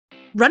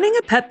Running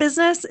a pet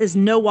business is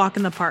no walk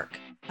in the park.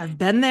 I've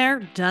been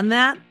there, done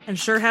that, and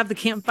sure have the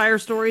campfire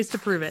stories to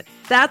prove it.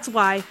 That's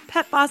why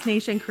Pet Boss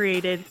Nation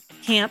created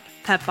Camp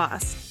Pet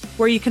Boss,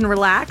 where you can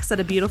relax at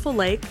a beautiful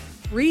lake,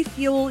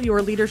 refuel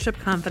your leadership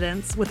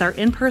confidence with our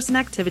in-person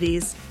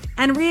activities,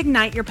 and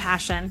reignite your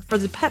passion for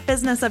the pet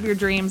business of your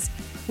dreams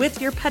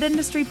with your pet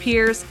industry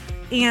peers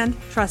and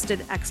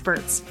trusted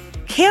experts.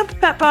 Camp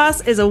Pet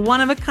Boss is a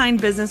one-of-a-kind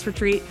business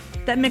retreat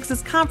that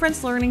mixes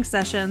conference learning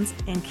sessions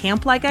and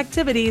camp-like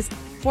activities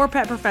for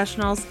pet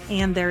professionals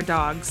and their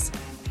dogs.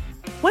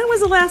 When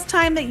was the last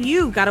time that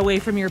you got away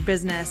from your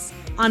business,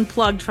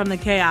 unplugged from the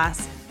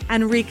chaos,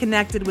 and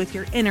reconnected with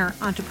your inner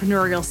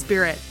entrepreneurial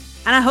spirit?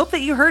 And I hope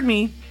that you heard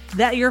me,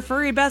 that your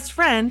furry best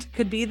friend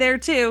could be there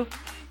too.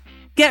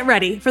 Get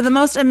ready for the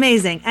most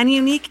amazing and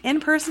unique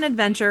in-person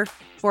adventure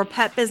for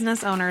pet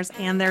business owners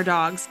and their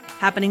dogs,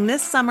 happening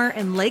this summer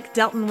in Lake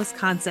Delton,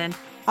 Wisconsin,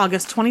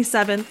 August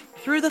 27th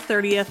through the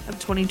 30th of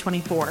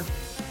 2024.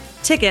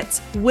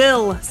 Tickets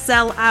will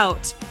sell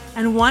out,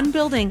 and one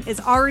building is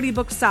already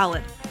booked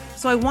solid.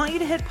 So I want you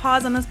to hit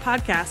pause on this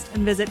podcast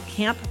and visit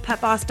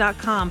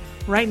camppetboss.com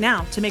right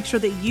now to make sure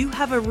that you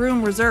have a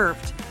room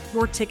reserved.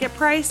 Your ticket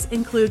price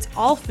includes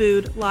all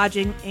food,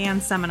 lodging,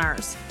 and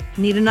seminars.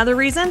 Need another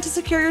reason to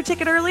secure your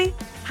ticket early?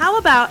 How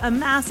about a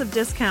massive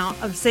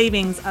discount of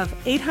savings of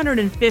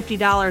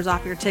 $850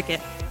 off your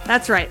ticket?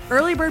 That's right,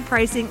 early bird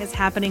pricing is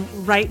happening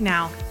right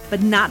now,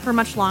 but not for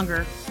much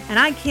longer. And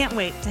I can't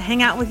wait to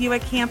hang out with you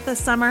at camp this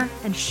summer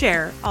and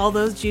share all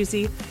those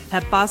juicy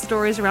Pet Boss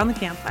stories around the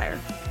campfire.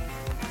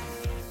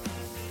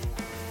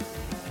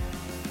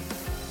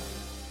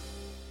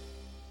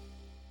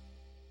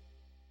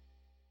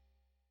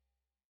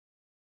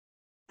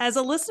 As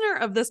a listener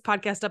of this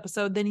podcast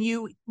episode, then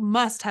you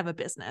must have a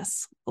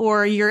business,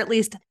 or you're at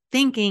least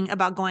thinking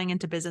about going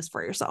into business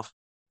for yourself.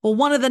 Well,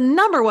 one of the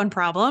number one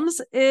problems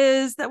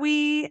is that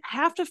we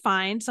have to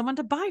find someone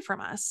to buy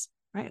from us,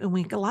 right? And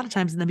we, a lot of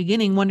times in the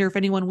beginning, wonder if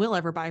anyone will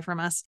ever buy from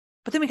us.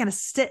 But then we kind of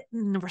sit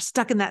and we're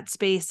stuck in that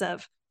space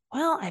of,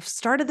 well, I've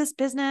started this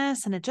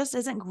business and it just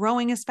isn't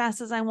growing as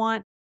fast as I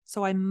want.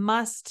 So I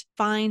must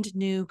find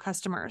new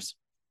customers.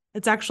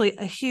 It's actually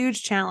a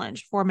huge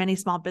challenge for many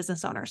small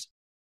business owners.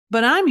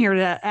 But I'm here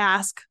to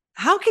ask,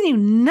 how can you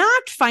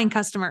not find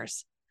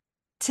customers?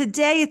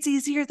 Today, it's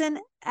easier than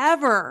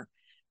ever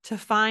to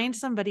find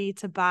somebody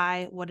to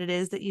buy what it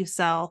is that you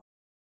sell.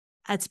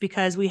 That's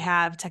because we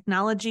have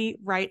technology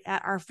right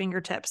at our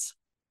fingertips.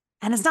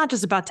 And it's not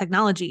just about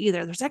technology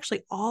either. There's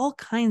actually all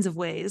kinds of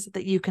ways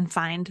that you can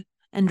find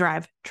and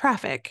drive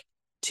traffic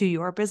to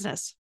your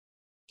business.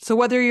 So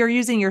whether you're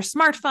using your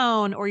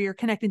smartphone or you're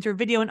connecting through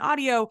video and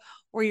audio,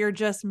 or you're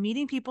just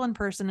meeting people in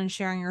person and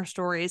sharing your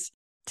stories,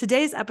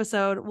 today's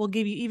episode will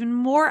give you even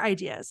more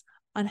ideas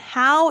on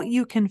how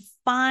you can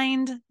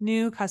find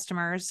new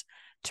customers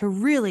to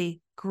really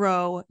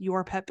grow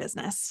your pet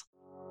business.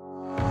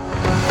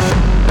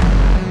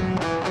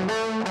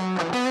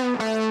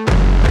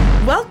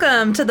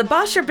 Welcome to the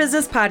Boss Your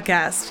Business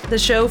podcast, the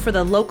show for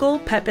the local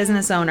pet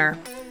business owner.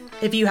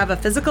 If you have a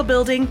physical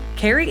building,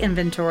 carry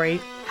inventory,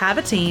 have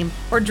a team,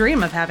 or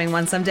dream of having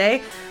one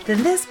someday,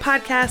 then this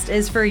podcast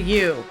is for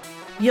you.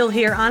 You'll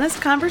hear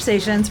honest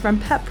conversations from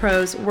pet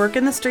pros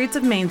working the streets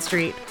of Main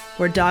Street,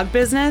 where dog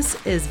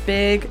business is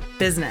big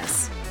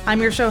business.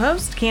 I'm your show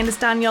host, Candace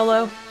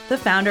Daniolo, the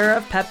founder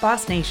of Pet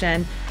Boss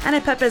Nation and a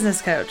pet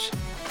business coach.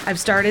 I've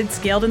started,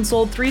 scaled, and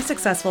sold 3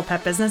 successful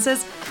pet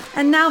businesses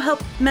and now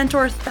help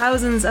mentor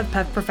thousands of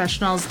pet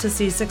professionals to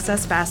see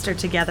success faster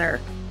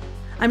together.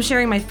 I'm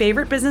sharing my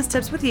favorite business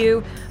tips with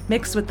you,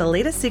 mixed with the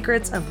latest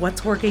secrets of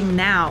what's working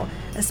now,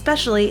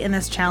 especially in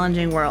this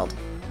challenging world.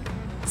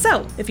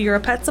 So, if you're a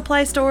pet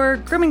supply store,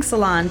 grooming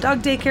salon,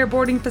 dog daycare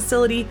boarding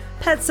facility,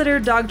 pet sitter,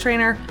 dog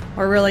trainer,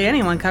 or really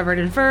anyone covered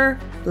in fur,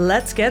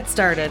 let's get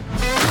started.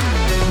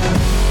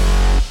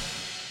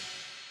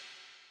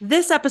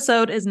 This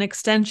episode is an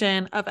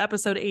extension of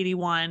episode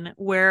 81,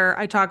 where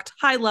I talked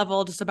high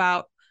level just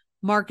about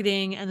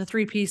marketing and the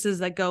 3 pieces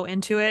that go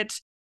into it,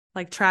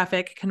 like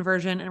traffic,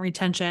 conversion, and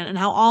retention, and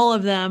how all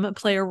of them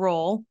play a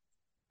role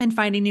in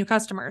finding new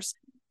customers.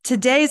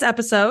 Today's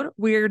episode,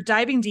 we're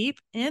diving deep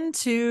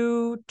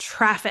into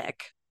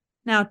traffic.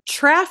 Now,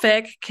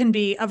 traffic can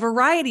be a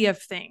variety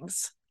of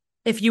things.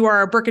 If you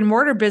are a brick and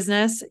mortar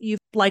business, you've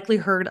likely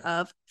heard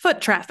of foot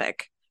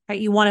traffic,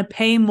 right? You want to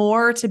pay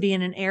more to be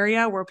in an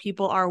area where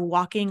people are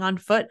walking on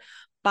foot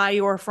by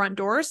your front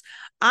doors.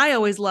 I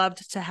always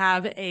loved to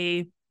have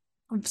a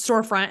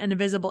storefront and a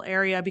visible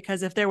area,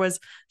 because if there was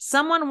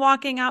someone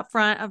walking out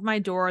front of my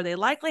door, they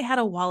likely had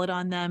a wallet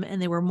on them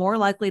and they were more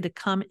likely to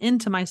come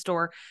into my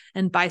store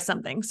and buy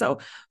something. So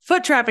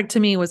foot traffic to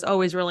me was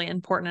always really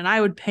important, and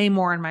I would pay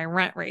more in my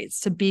rent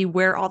rates to be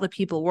where all the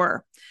people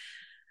were.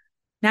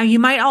 Now, you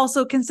might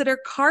also consider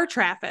car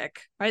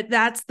traffic, right?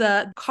 That's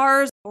the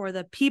cars or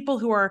the people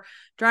who are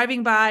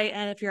driving by.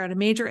 And if you're at a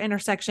major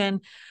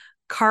intersection,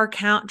 car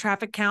count,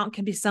 traffic count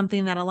can be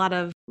something that a lot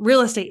of real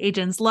estate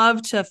agents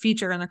love to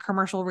feature in the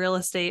commercial real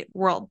estate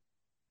world.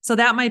 So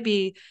that might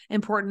be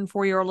important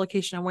for your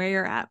location and where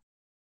you're at.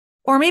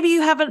 Or maybe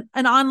you have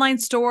an online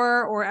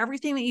store, or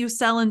everything that you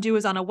sell and do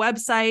is on a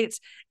website.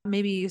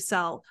 Maybe you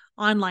sell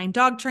online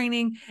dog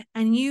training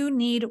and you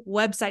need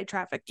website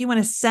traffic. You want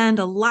to send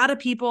a lot of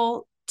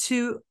people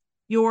to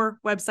your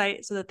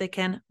website so that they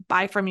can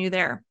buy from you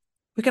there.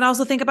 We can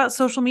also think about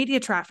social media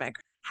traffic,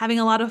 having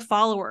a lot of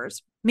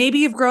followers. Maybe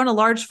you've grown a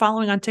large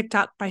following on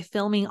TikTok by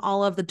filming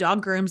all of the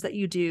dog grooms that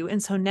you do.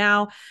 And so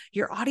now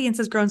your audience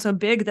has grown so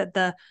big that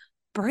the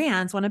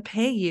brands want to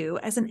pay you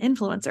as an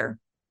influencer.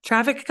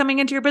 Traffic coming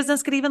into your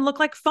business could even look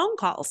like phone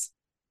calls.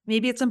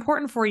 Maybe it's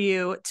important for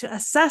you to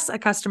assess a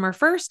customer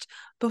first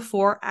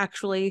before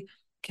actually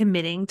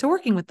committing to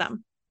working with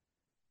them.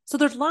 So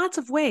there's lots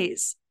of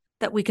ways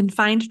that we can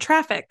find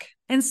traffic,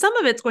 and some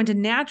of it's going to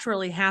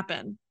naturally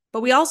happen,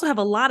 but we also have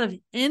a lot of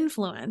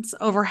influence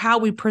over how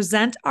we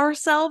present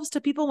ourselves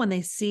to people when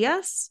they see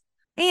us,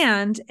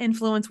 and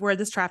influence where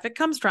this traffic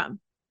comes from.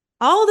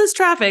 All this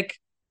traffic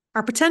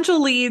are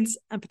potential leads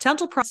and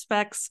potential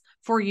prospects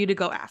for you to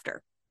go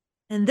after.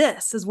 And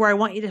this is where I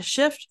want you to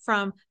shift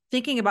from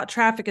thinking about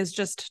traffic as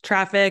just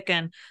traffic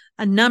and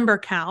a number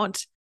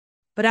count,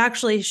 but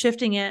actually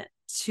shifting it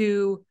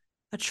to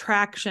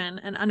attraction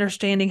and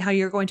understanding how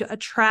you're going to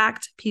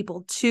attract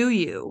people to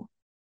you,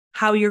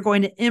 how you're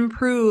going to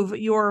improve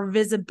your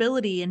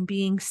visibility and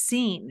being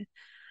seen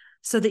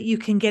so that you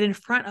can get in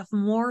front of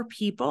more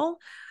people,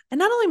 and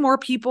not only more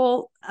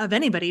people of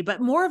anybody,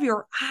 but more of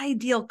your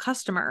ideal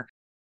customer,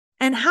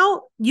 and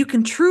how you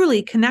can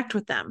truly connect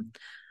with them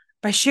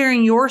by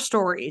sharing your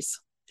stories,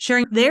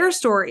 sharing their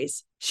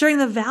stories, sharing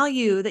the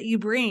value that you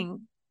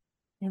bring.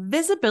 And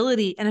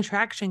visibility and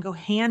attraction go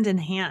hand in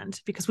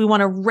hand because we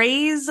want to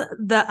raise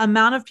the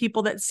amount of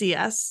people that see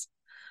us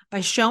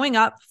by showing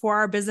up for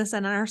our business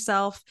and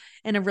ourselves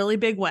in a really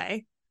big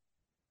way.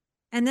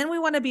 And then we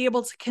want to be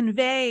able to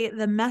convey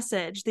the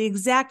message, the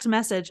exact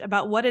message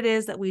about what it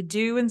is that we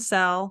do and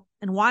sell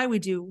and why we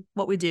do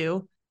what we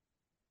do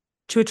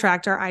to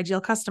attract our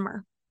ideal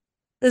customer.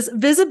 This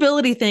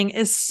visibility thing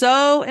is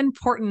so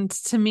important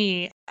to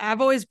me.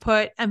 I've always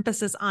put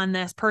emphasis on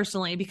this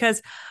personally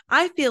because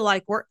I feel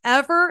like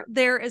wherever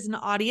there is an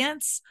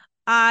audience,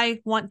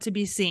 I want to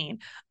be seen.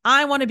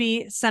 I want to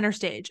be center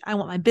stage. I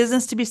want my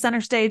business to be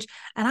center stage,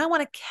 and I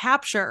want to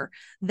capture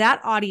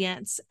that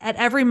audience at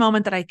every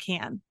moment that I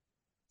can.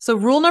 So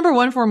rule number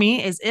one for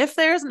me is if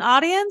there's an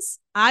audience,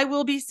 I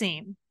will be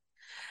seen.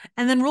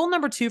 And then rule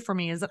number two for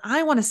me is that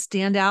I want to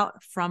stand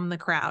out from the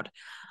crowd.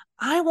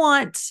 I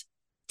want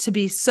to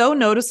be so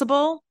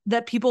noticeable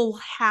that people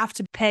have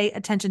to pay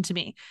attention to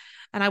me.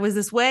 And I was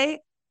this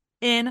way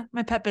in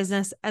my pet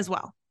business as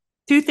well.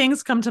 Two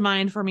things come to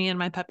mind for me in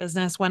my pet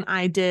business when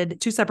I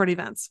did two separate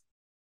events.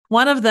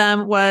 One of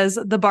them was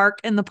the Bark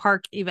in the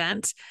Park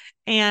event.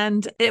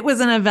 And it was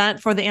an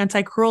event for the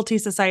Anti-Cruelty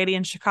Society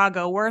in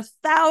Chicago where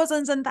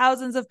thousands and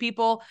thousands of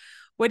people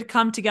would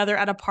come together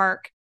at a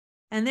park.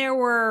 And there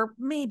were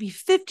maybe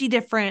 50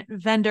 different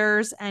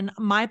vendors, and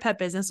my pet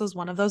business was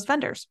one of those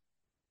vendors.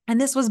 And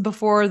this was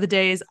before the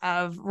days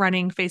of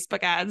running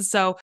Facebook ads.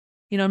 So,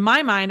 in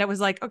my mind, I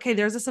was like, okay,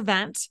 there's this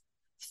event.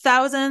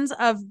 Thousands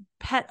of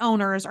pet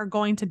owners are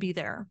going to be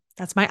there.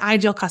 That's my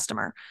ideal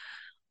customer.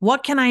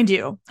 What can I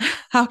do?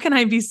 How can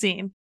I be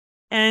seen?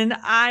 And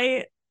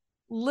I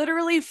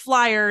literally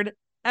flyered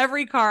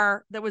every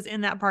car that was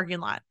in that parking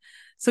lot.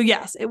 So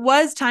yes, it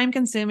was time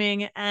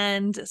consuming.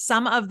 And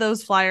some of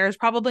those flyers,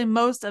 probably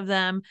most of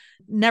them,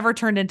 never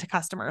turned into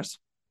customers.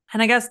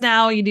 And I guess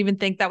now you'd even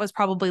think that was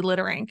probably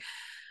littering.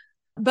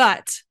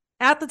 But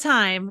at the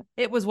time,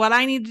 it was what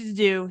I needed to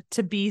do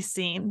to be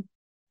seen.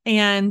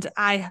 And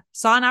I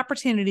saw an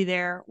opportunity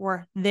there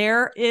where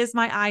there is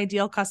my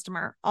ideal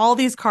customer, all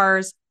these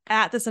cars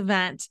at this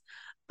event.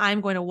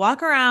 I'm going to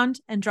walk around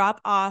and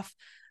drop off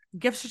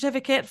gift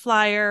certificate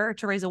flyer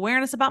to raise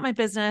awareness about my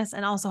business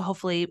and also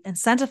hopefully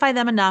incentivize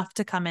them enough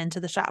to come into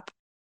the shop.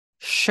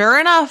 Sure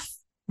enough,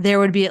 there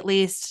would be at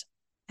least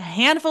a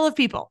handful of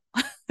people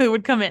who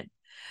would come in.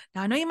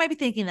 Now, I know you might be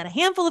thinking that a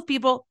handful of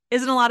people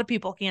isn't a lot of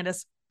people,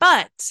 Candace,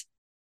 but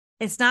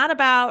it's not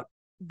about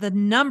the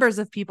numbers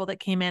of people that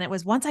came in. It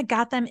was once I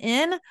got them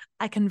in,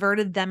 I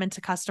converted them into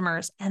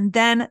customers, and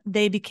then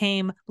they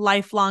became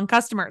lifelong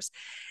customers.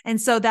 And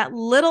so that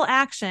little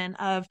action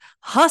of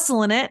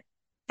hustling it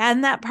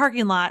in that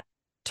parking lot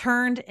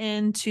turned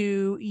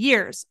into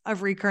years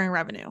of recurring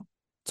revenue.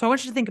 So I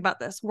want you to think about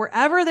this.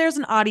 Wherever there's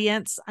an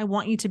audience, I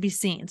want you to be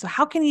seen. So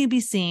how can you be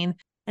seen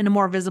in a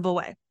more visible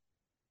way?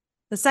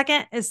 The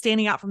second is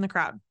standing out from the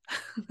crowd.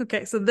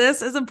 Okay, so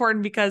this is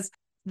important because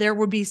there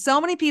would be so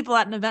many people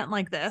at an event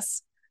like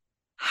this.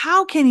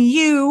 How can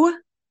you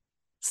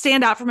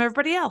stand out from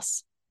everybody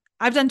else?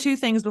 I've done two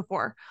things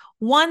before.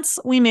 Once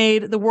we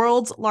made the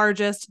world's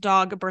largest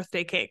dog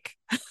birthday cake.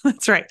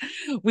 That's right.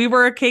 We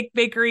were a cake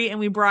bakery and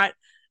we brought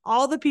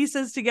all the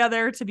pieces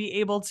together to be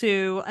able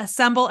to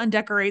assemble and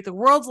decorate the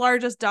world's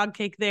largest dog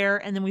cake there.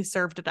 And then we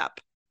served it up.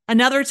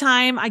 Another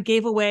time I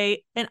gave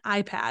away an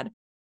iPad.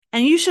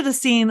 And you should have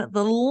seen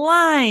the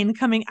line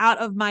coming out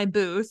of my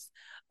booth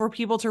for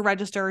people to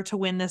register to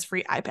win this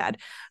free iPad.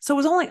 So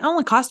it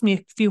only cost me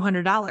a few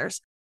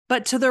 $100s,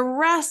 But to the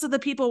rest of the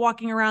people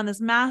walking around this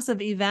massive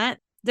event,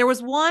 there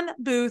was one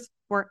booth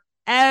where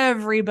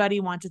everybody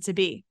wanted to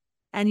be.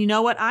 And you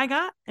know what I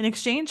got in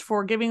exchange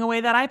for giving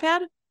away that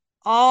iPad?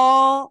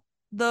 All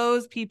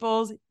those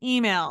people's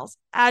emails,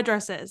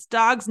 addresses,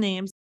 dogs'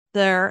 names,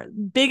 their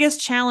biggest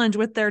challenge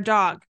with their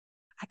dog.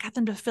 I got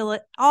them to fill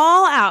it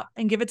all out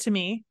and give it to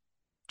me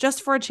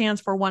just for a chance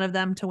for one of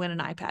them to win an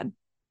iPad.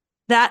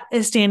 That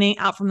is standing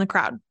out from the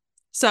crowd.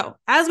 So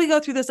as we go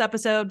through this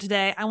episode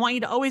today, I want you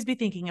to always be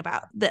thinking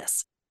about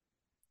this.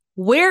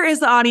 Where is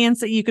the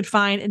audience that you could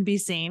find and be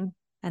seen?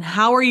 And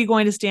how are you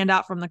going to stand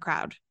out from the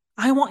crowd?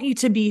 I want you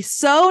to be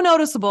so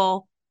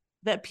noticeable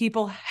that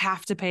people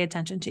have to pay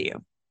attention to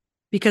you.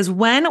 Because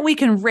when we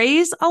can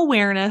raise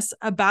awareness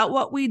about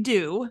what we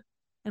do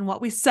and what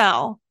we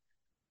sell,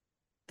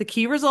 the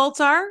key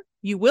results are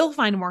you will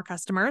find more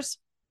customers,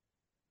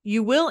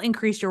 you will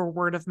increase your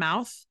word of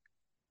mouth,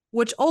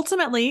 which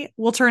ultimately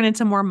will turn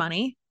into more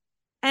money.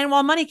 And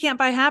while money can't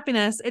buy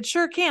happiness, it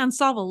sure can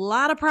solve a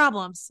lot of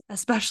problems,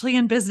 especially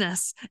in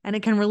business, and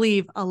it can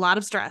relieve a lot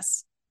of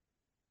stress.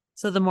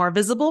 So the more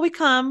visible we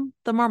become,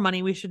 the more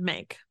money we should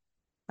make.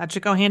 That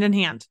should go hand in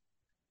hand.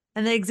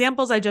 And the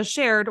examples I just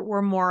shared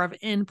were more of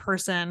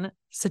in-person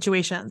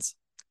situations.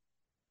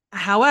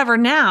 However,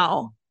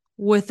 now,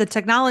 with the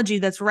technology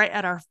that's right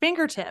at our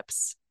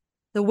fingertips,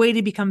 the way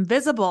to become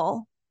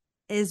visible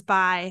is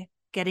by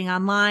getting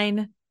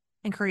online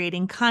and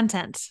creating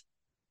content.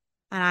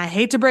 And I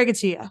hate to break it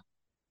to you,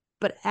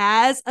 but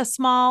as a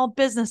small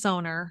business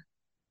owner,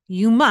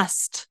 you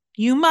must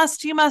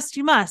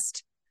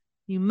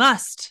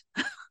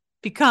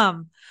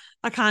become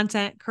a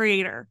content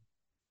creator,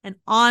 an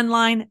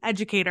online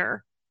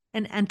educator,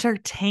 an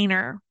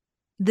entertainer.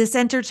 This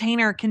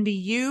entertainer can be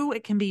you,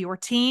 it can be your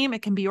team,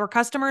 it can be your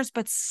customers,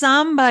 but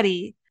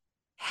somebody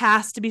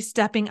has to be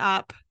stepping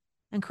up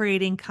and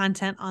creating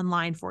content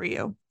online for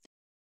you.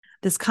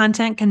 This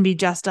content can be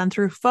just done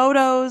through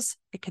photos,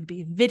 it could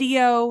be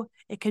video,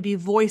 it could be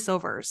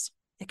voiceovers.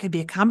 It could be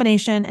a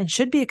combination and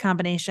should be a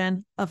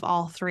combination of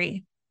all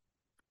three.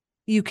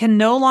 You can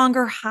no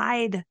longer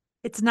hide.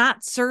 It's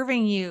not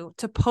serving you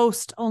to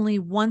post only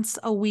once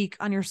a week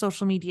on your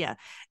social media.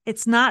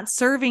 It's not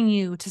serving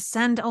you to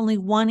send only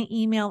one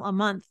email a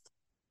month.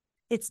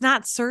 It's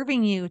not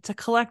serving you to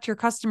collect your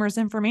customers'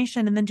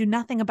 information and then do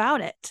nothing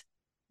about it.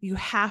 You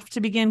have to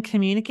begin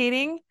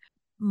communicating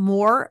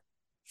more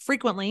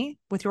frequently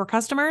with your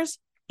customers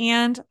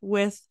and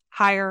with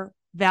higher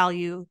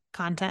value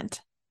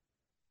content.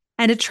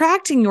 And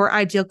attracting your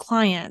ideal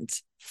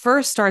client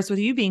first starts with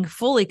you being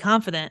fully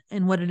confident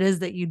in what it is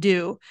that you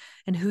do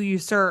and who you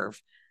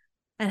serve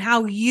and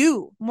how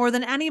you, more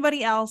than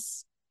anybody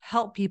else,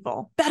 help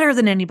people better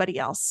than anybody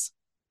else.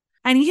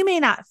 And you may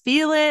not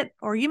feel it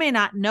or you may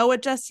not know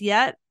it just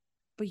yet,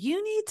 but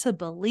you need to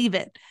believe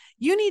it.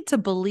 You need to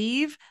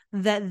believe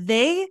that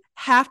they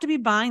have to be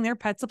buying their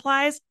pet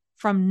supplies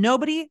from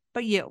nobody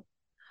but you.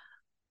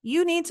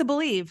 You need to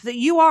believe that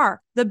you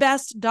are the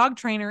best dog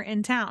trainer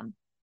in town.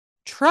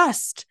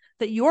 Trust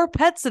that your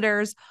pet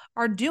sitters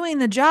are doing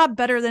the job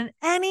better than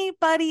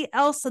anybody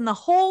else in the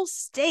whole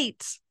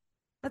state.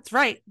 That's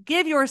right.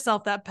 Give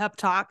yourself that pep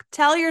talk.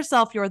 Tell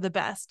yourself you're the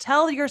best.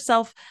 Tell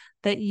yourself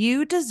that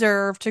you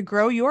deserve to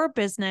grow your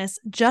business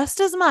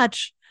just as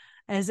much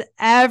as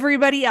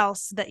everybody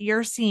else that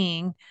you're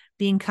seeing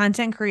being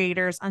content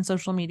creators on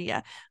social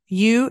media.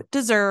 You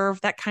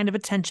deserve that kind of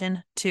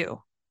attention too,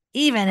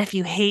 even if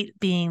you hate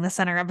being the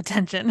center of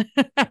attention,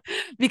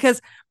 because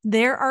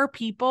there are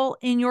people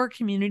in your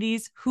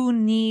communities who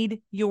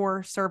need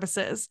your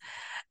services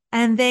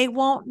and they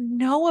won't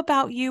know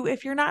about you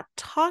if you're not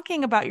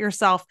talking about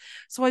yourself.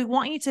 So I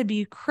want you to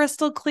be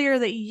crystal clear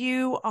that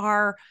you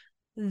are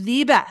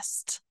the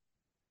best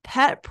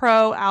pet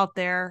pro out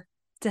there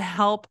to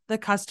help the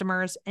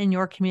customers in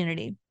your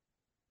community.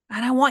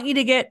 And I want you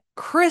to get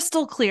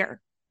crystal clear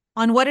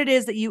on what it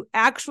is that you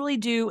actually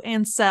do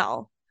and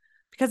sell,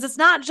 because it's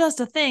not just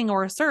a thing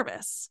or a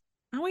service.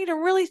 I want you to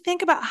really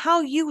think about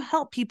how you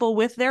help people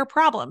with their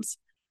problems,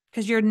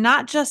 because you're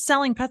not just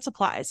selling pet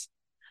supplies.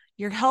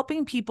 You're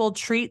helping people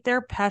treat their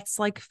pets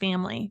like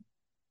family.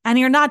 And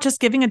you're not just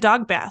giving a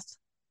dog bath.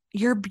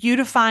 You're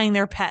beautifying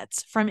their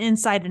pets from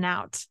inside and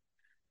out.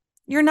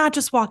 You're not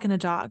just walking a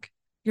dog.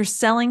 You're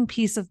selling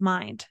peace of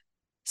mind.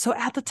 So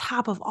at the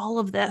top of all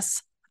of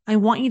this, I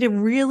want you to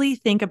really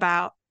think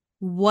about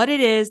what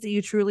it is that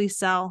you truly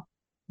sell.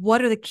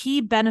 What are the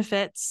key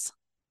benefits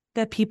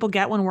that people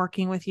get when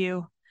working with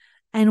you?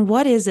 And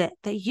what is it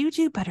that you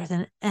do better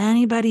than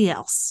anybody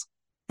else?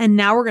 And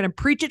now we're going to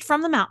preach it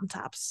from the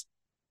mountaintops.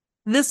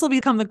 This will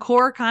become the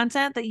core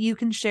content that you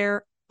can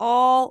share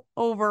all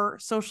over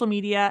social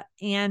media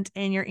and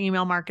in your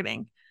email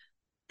marketing.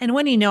 And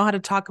when you know how to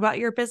talk about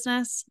your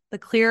business, the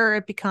clearer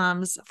it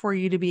becomes for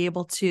you to be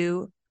able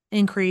to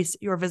increase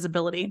your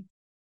visibility.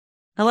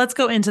 Now let's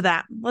go into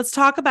that. Let's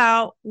talk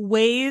about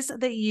ways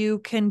that you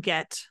can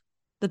get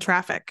the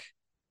traffic.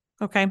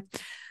 Okay.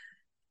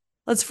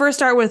 Let's first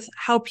start with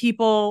how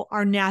people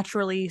are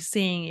naturally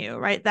seeing you,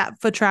 right? That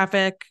foot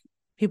traffic,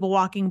 people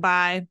walking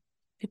by,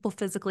 people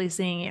physically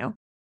seeing you.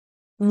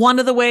 One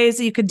of the ways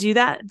that you could do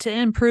that to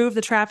improve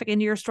the traffic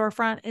into your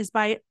storefront is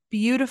by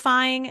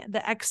beautifying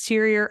the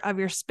exterior of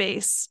your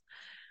space.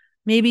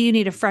 Maybe you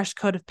need a fresh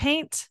coat of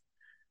paint.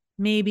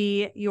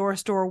 Maybe your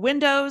store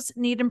windows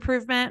need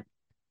improvement.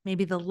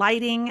 Maybe the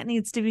lighting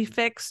needs to be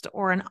fixed,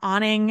 or an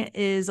awning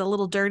is a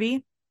little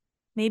dirty.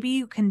 Maybe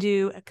you can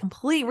do a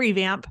complete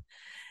revamp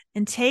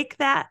and take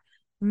that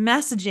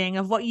messaging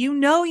of what you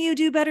know you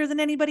do better than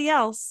anybody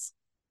else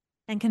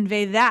and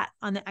convey that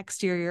on the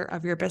exterior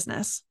of your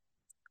business.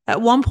 At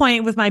one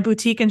point with my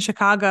boutique in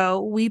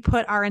Chicago, we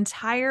put our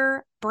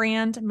entire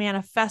brand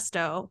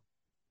manifesto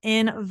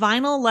in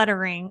vinyl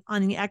lettering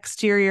on the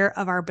exterior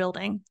of our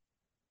building.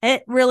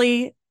 It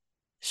really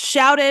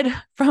shouted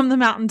from the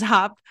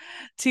mountaintop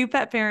to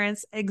pet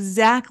parents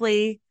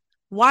exactly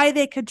why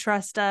they could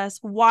trust us,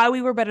 why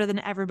we were better than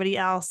everybody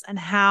else, and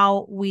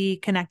how we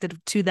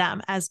connected to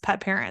them as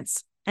pet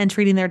parents and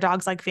treating their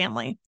dogs like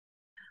family.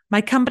 My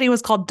company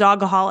was called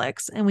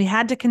Dogaholics, and we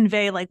had to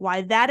convey like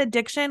why that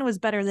addiction was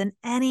better than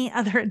any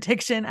other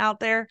addiction out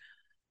there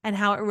and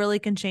how it really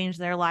can change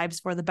their lives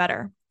for the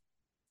better.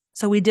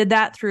 So we did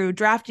that through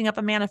drafting up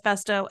a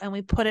manifesto, and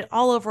we put it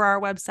all over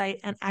our website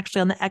and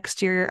actually on the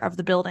exterior of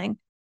the building.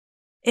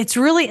 It's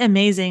really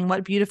amazing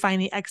what beautifying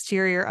the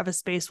exterior of a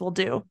space will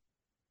do.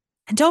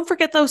 And don't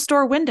forget those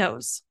store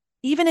windows.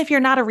 Even if you're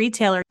not a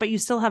retailer, but you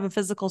still have a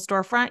physical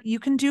storefront, you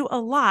can do a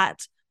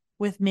lot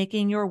with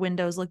making your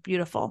windows look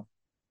beautiful.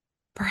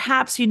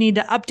 Perhaps you need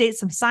to update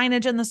some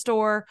signage in the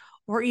store,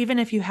 or even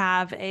if you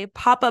have a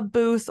pop-up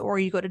booth or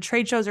you go to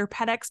trade shows or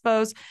pet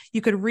expos, you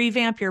could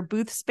revamp your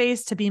booth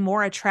space to be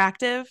more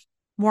attractive,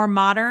 more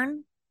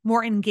modern,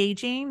 more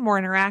engaging, more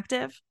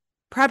interactive.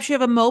 Perhaps you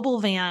have a mobile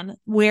van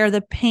where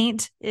the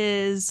paint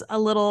is a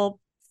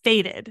little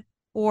faded,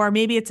 or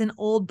maybe it's an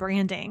old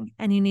branding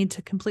and you need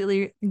to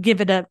completely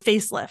give it a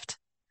facelift.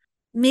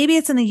 Maybe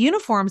it's in the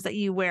uniforms that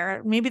you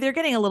wear. Maybe they're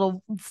getting a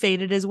little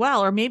faded as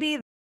well, or maybe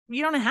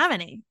you don't have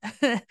any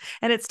and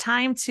it's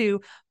time to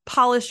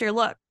polish your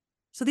look.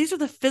 So these are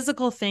the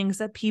physical things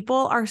that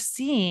people are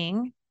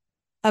seeing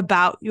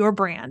about your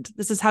brand.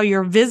 This is how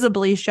you're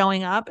visibly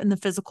showing up in the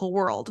physical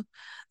world.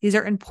 These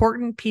are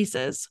important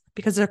pieces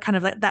because they're kind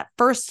of like that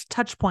first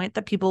touch point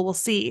that people will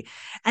see,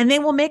 and they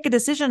will make a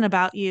decision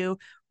about you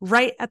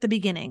right at the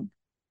beginning.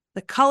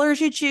 The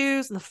colors you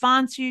choose, the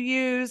fonts you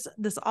use,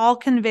 this all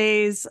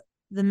conveys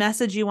the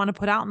message you want to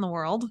put out in the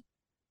world.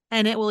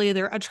 And it will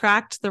either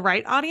attract the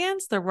right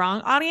audience, the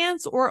wrong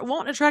audience, or it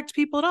won't attract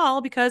people at all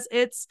because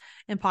it's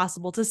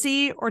impossible to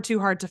see or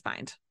too hard to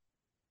find.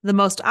 The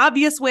most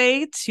obvious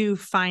way to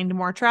find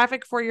more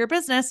traffic for your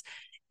business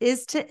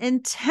is to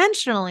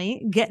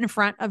intentionally get in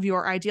front of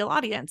your ideal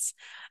audience.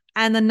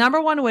 And the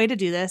number one way to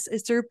do this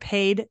is through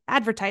paid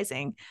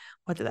advertising,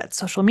 whether that's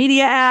social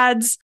media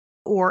ads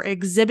or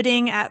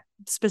exhibiting at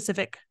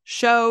specific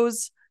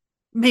shows.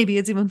 Maybe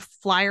it's even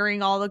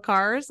flyering all the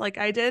cars like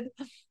I did.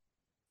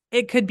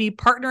 It could be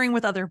partnering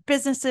with other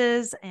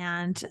businesses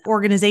and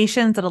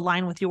organizations that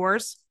align with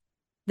yours.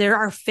 There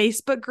are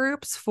Facebook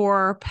groups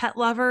for pet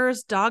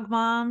lovers, dog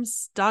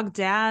moms, dog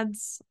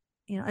dads,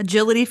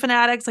 agility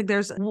fanatics. Like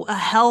there's a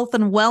health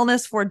and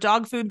wellness for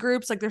dog food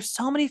groups. Like there's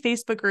so many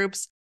Facebook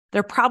groups.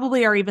 There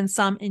probably are even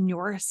some in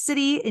your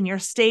city, in your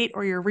state,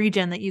 or your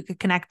region that you could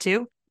connect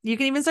to. You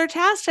can even search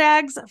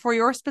hashtags for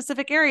your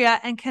specific area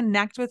and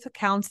connect with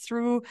accounts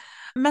through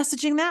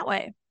messaging that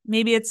way.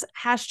 Maybe it's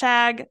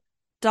hashtag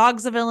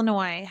Dogs of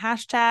Illinois,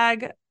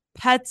 hashtag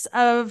Pets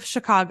of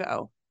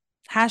Chicago,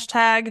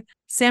 hashtag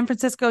San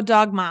Francisco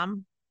Dog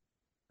Mom.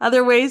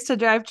 Other ways to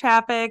drive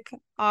traffic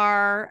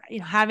are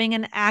having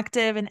an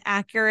active and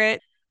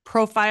accurate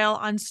profile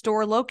on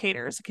store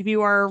locators. Like if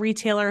you are a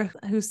retailer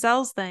who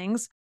sells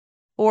things,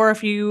 or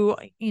if you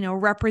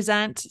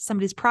represent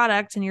somebody's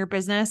product in your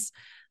business,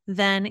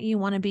 then you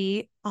want to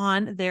be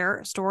on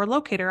their store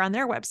locator on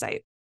their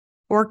website,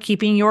 or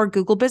keeping your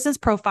Google business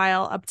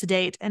profile up to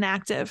date and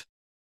active.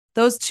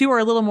 Those two are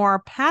a little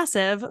more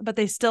passive, but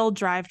they still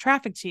drive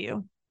traffic to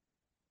you.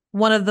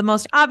 One of the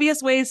most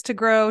obvious ways to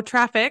grow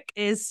traffic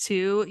is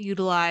to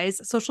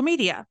utilize social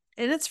media,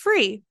 and it's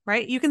free,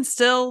 right? You can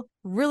still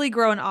really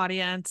grow an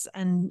audience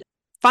and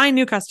find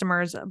new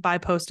customers by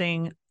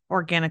posting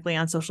organically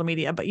on social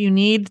media, but you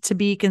need to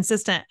be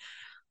consistent.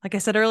 Like I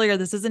said earlier,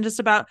 this isn't just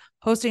about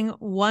posting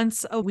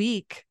once a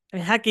week. I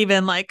mean, heck,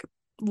 even like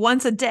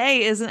once a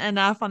day isn't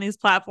enough on these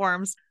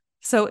platforms.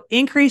 So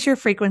increase your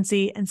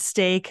frequency and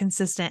stay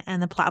consistent,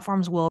 and the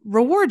platforms will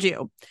reward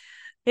you.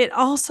 It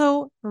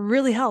also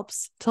really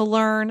helps to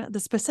learn the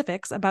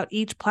specifics about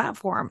each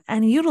platform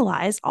and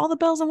utilize all the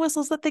bells and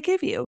whistles that they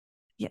give you.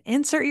 You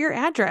insert your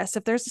address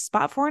if there's a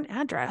spot for an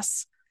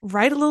address.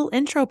 Write a little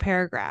intro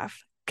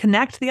paragraph.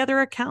 Connect the other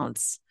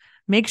accounts.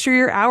 Make sure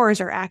your hours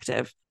are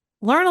active.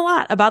 Learn a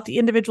lot about the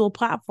individual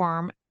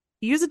platform.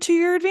 Use it to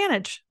your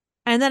advantage.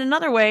 And then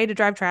another way to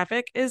drive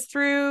traffic is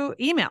through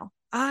email.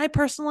 I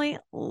personally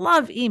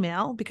love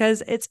email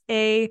because it's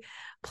a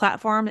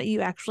platform that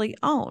you actually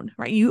own,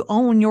 right? You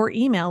own your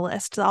email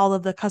list, all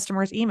of the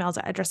customers' emails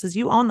addresses,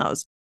 you own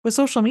those. With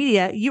social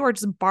media, you are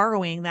just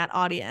borrowing that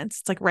audience.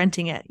 It's like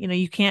renting it.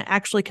 You can't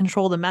actually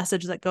control the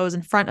message that goes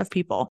in front of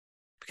people,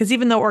 because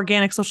even though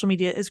organic social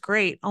media is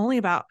great, only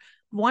about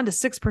 1% to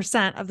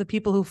 6% of the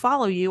people who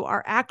follow you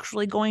are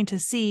actually going to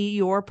see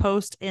your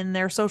post in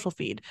their social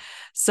feed.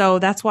 So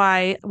that's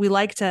why we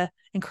like to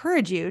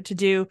encourage you to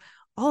do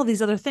all of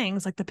these other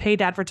things, like the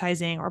paid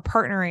advertising or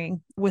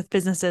partnering with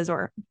businesses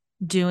or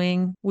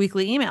doing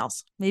weekly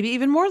emails, maybe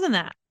even more than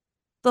that.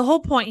 The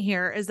whole point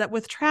here is that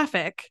with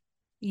traffic,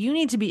 you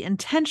need to be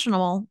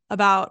intentional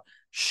about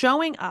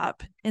showing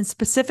up in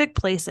specific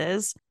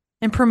places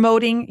and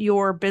promoting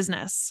your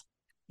business.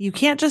 You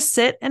can't just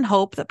sit and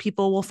hope that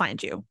people will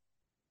find you.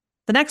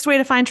 The next way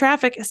to find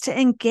traffic is to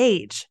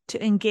engage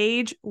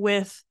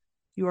with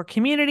your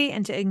community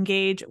and to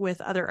engage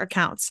with other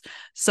accounts.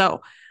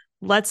 So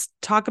let's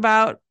talk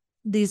about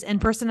these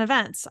in-person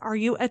events. Are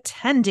you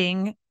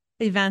attending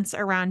events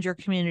around your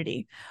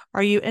community?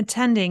 Are you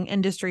attending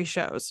industry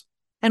shows?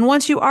 And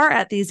once you are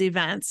at these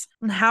events,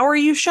 how are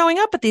you showing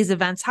up at these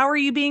events? How are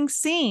you being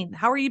seen?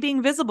 How are you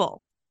being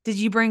visible? Did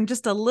you bring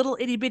just a little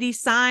itty bitty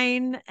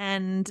sign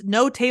and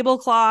no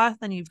tablecloth,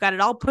 and you've got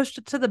it all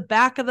pushed to the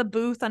back of the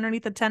booth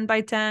underneath the 10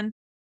 by 10?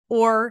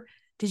 Or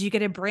did you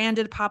get a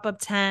branded pop-up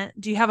tent?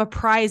 Do you have a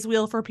prize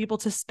wheel for people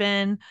to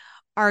spin?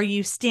 Are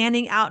you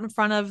standing out in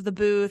front of the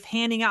booth,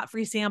 handing out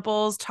free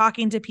samples,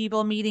 talking to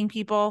people, meeting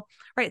people,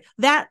 right?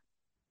 That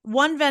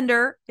one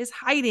vendor is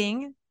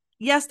hiding.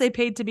 Yes, they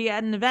paid to be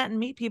at an event and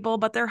meet people,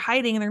 but they're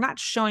hiding and they're not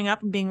showing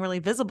up and being really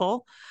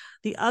visible.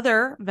 The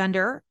other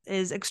vendor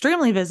is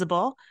extremely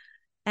visible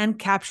and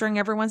capturing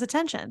everyone's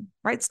attention,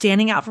 right?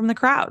 Standing out from the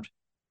crowd.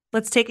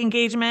 Let's take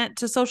engagement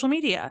to social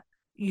media.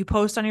 You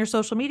post on your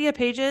social media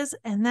pages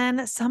and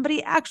then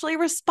somebody actually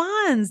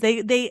responds.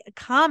 They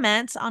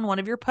comment on one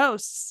of your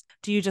posts.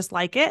 Do you just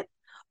like it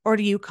or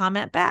do you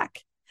comment back?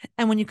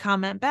 And when you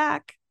comment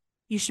back,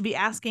 you should be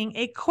asking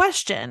a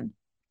question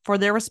for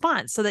their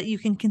response so that you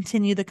can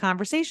continue the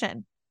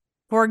conversation.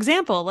 For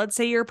example, let's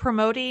say you're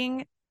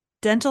promoting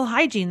dental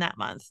hygiene that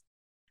month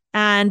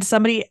and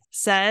somebody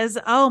says,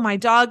 "Oh, my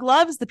dog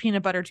loves the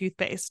peanut butter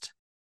toothpaste."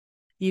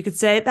 You could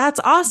say, "That's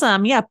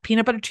awesome. Yeah,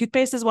 peanut butter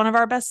toothpaste is one of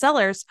our best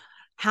sellers."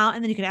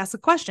 And then you can ask a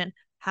question.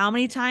 How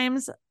many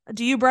times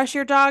do you brush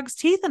your dog's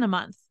teeth in a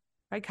month?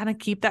 Right? Kind of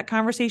keep that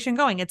conversation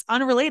going. It's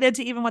unrelated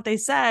to even what they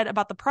said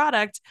about the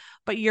product,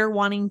 but you're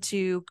wanting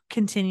to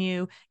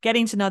continue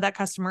getting to know that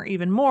customer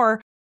even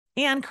more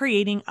and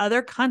creating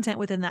other content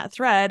within that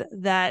thread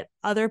that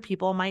other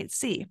people might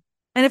see.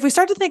 And if we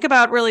start to think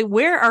about really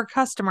where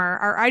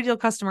our ideal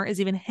customer is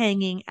even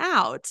hanging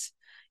out,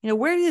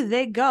 where do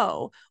they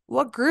go?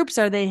 What groups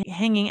are they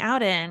hanging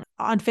out in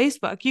on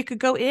Facebook? You could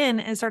go in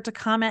and start to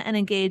comment and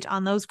engage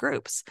on those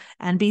groups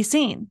and be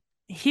seen.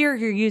 Here,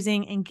 you're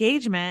using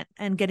engagement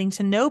and getting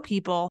to know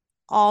people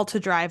all to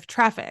drive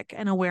traffic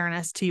and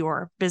awareness to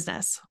your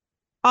business.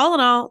 All in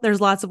all,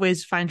 there's lots of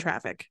ways to find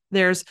traffic.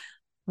 There's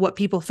what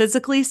people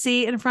physically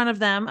see in front of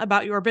them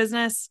about your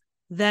business.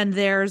 Then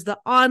there's the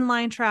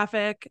online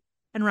traffic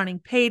and running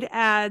paid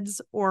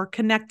ads or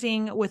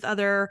connecting with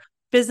other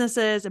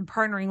businesses and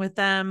partnering with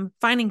them,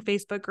 finding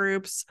Facebook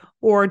groups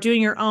or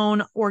doing your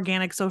own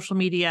organic social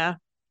media.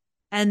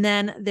 And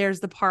then there's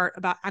the part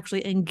about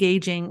actually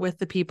engaging with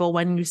the people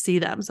when you see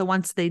them. So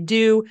once they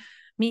do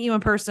meet you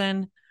in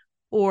person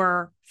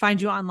or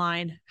find you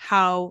online,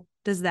 how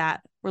does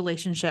that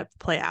relationship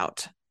play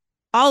out?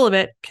 All of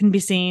it can be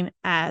seen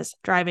as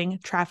driving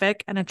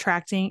traffic and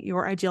attracting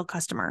your ideal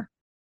customer.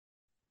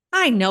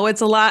 I know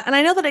it's a lot, and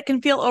I know that it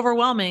can feel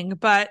overwhelming,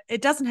 but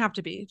it doesn't have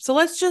to be. So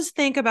let's just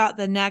think about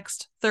the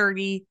next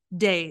 30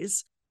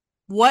 days.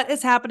 What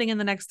is happening in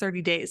the next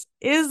 30 days?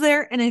 Is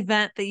there an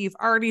event that you've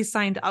already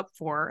signed up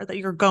for that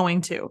you're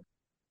going to?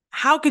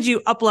 How could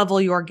you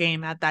up-level your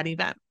game at that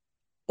event?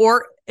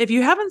 Or if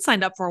you haven't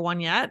signed up for one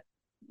yet,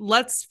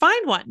 let's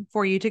find one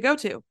for you to go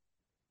to.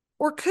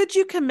 Or could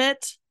you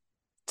commit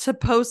to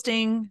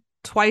posting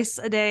twice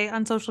a day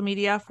on social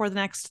media for the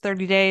next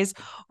 30 days?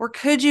 Or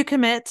could you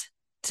commit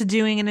to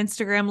doing an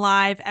Instagram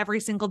live every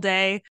single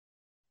day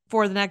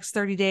for the next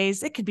 30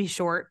 days? It could be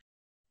short,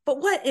 but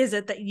what is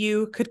it that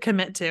you could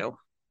commit to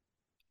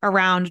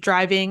around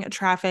driving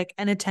traffic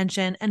and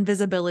attention and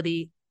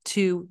visibility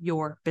to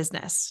your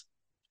business?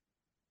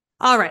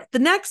 All right, the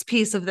next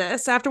piece of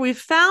this, after we've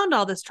found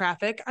all this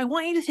traffic, I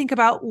want you to think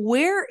about,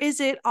 where is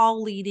it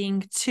all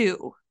leading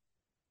to?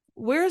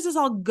 Where is this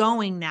all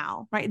going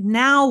now, right?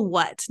 Now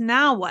what?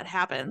 Now what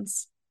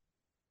happens?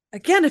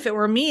 Again, if it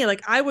were me,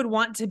 I would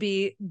want to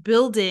be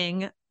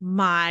building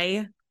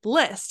my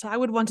list. I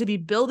would want to be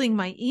building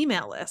my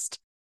email list.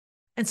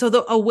 And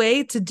so a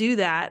way to do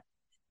that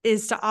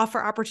is to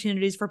offer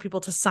opportunities for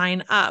people to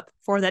sign up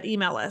for that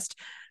email list.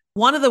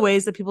 One of the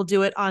ways that people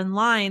do it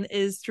online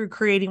is through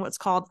creating what's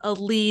called a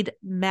lead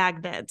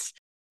magnet.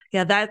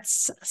 Yeah,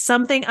 that's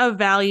something of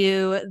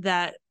value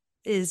that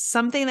is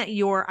something that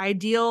your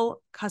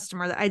ideal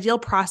customer, the ideal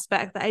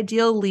prospect, the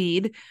ideal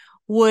lead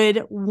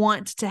would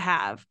want to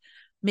have.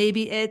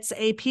 Maybe it's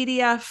a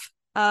PDF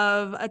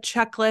of a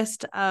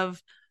checklist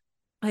of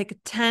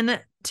 10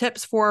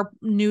 tips for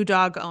new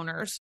dog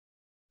owners,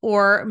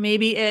 or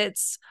maybe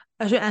it's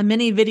a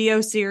mini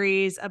video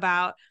series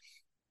about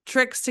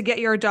tricks to get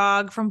your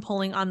dog from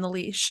pulling on the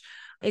leash.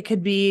 It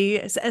could be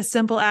as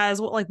simple as,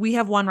 like, we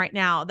have one right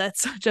now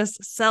that's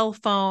just cell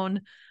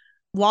phone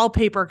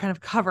wallpaper kind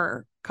of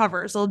covers,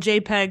 little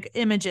JPEG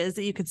images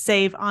that you could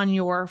save on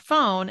your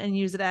phone and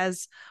use it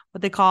as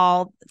what they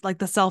call like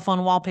the cell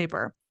phone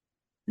wallpaper.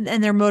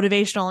 And they're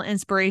motivational and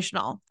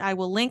inspirational. I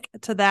will link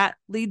to that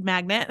lead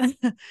magnet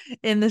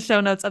in the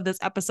show notes of this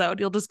episode.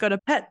 You'll just go to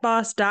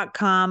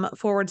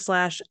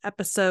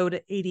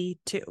petboss.com/episode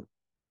 82.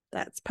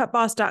 That's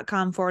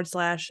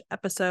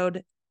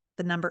petboss.com/episode,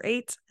 the number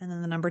 8, and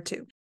then the number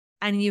 2.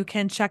 And you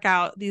can check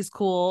out these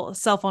cool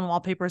cell phone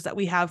wallpapers that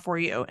we have for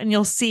you. And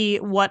you'll see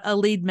what a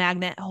lead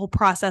magnet whole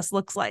process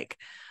looks like,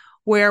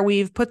 where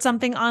we've put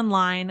something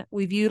online.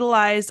 We've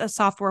utilized a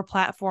software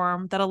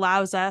platform that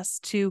allows us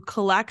to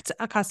collect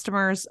a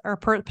customer's or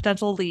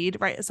potential lead,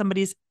 right?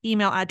 Somebody's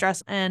email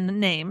address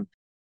and name.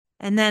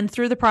 And then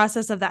through the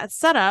process of that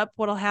setup,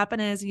 what'll happen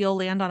is you'll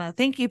land on a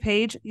thank you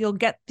page. You'll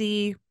get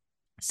the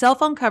cell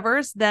phone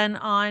covers then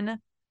on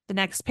the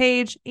next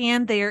page,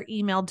 and they are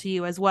emailed to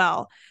you as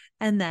well.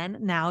 And then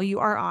now you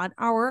are on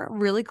our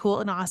really cool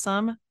and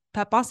awesome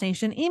Pet Boss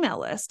Nation email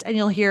list, and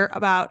you'll hear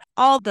about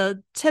all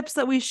the tips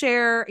that we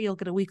share. You'll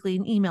get a weekly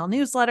email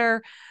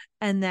newsletter,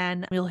 and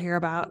then you'll hear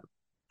about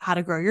how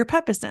to grow your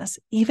pet business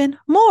even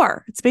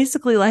more. It's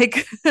basically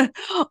like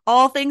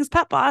all things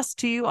Pet Boss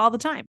to you all the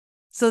time.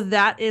 So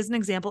that is an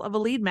example of a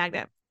lead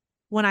magnet.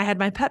 When I had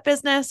my pet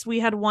business, we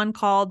had one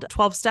called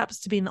 12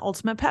 Steps to Being the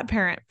Ultimate Pet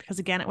Parent, because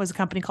again, it was a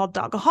company called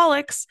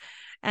Dogaholics,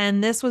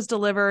 and this was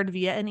delivered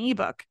via an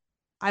ebook.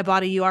 I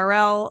bought a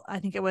URL. I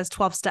think it was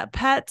 12-Step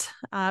Pet.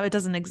 It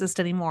doesn't exist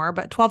anymore,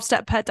 but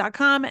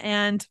 12steppet.com.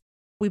 And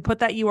we put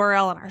that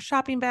URL on our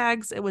shopping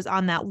bags. It was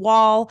on that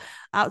wall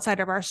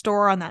outside of our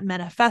store on that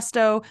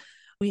manifesto.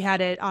 We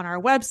had it on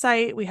our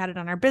website. We had it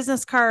on our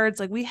business cards.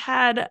 Like, we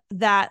had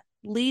that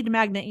lead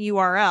magnet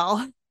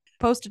URL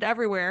posted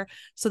everywhere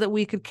so that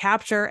we could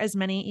capture as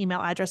many email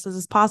addresses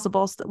as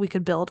possible so that we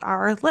could build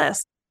our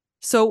list.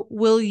 So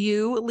will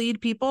you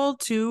lead people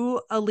to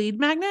a lead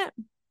magnet?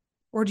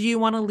 Or do you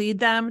want to lead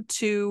them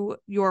to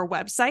your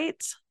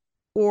website,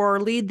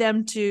 or lead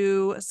them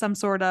to some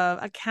sort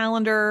of a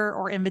calendar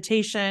or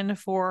invitation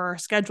for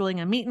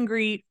scheduling a meet and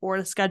greet, or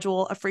to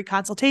schedule a free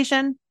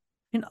consultation?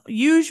 And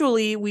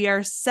usually we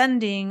are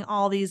sending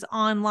all these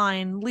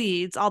online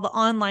leads, all the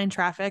online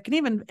traffic, and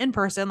even in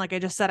person. Like I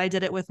just said, I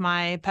did it with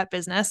my pet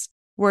business.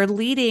 We're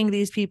leading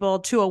these people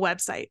to a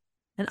website.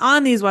 And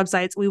on these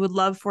websites, we would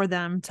love for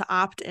them to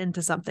opt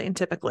into something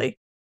typically.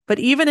 But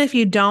even if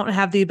you don't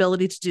have the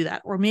ability to do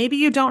that, or maybe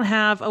you don't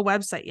have a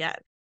website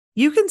yet,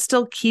 you can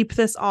still keep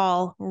this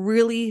all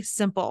really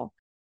simple.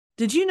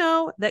 Did you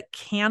know that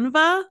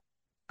Canva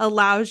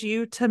allows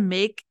you to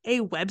make a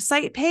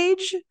website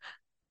page?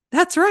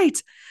 That's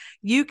right.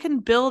 You can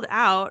build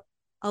out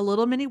a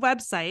little mini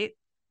website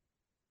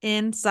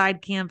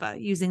inside Canva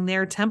using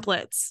their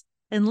templates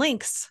and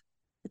links.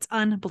 It's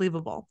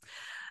unbelievable.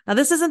 Now,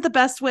 this isn't the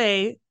best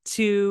way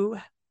to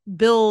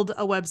build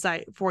a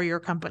website for your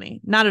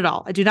company. Not at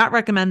all. I do not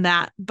recommend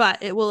that,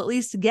 but it will at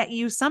least get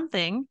you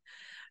something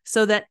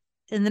so that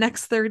in the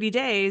next 30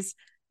 days,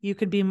 you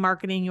could be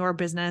marketing your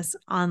business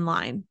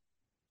online.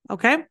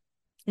 Okay. And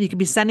you could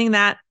be sending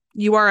that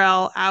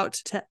URL out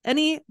to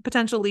any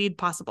potential lead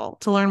possible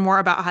to learn more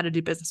about how to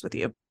do business with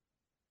you.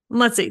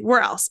 Let's see,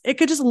 where else? It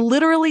could just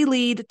literally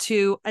lead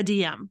to a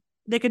DM.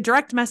 They could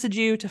direct message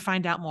you to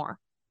find out more.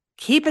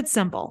 Keep it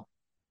simple,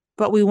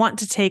 but we want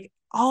to take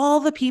all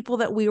the people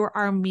that we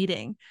are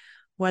meeting,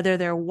 whether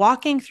they're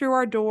walking through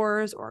our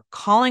doors or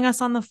calling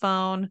us on the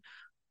phone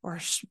or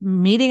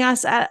meeting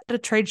us at a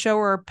trade show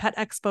or a pet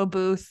expo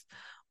booth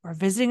or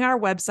visiting our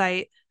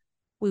website,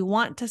 we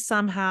want to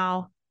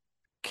somehow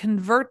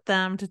convert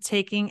them to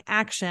taking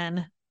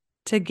action,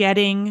 to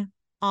getting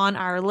on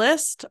our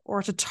list,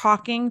 or to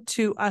talking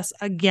to us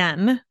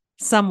again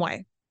some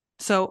way.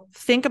 So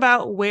think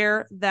about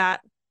where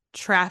that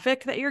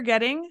traffic that you're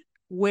getting,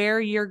 where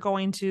you're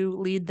going to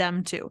lead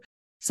them to.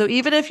 So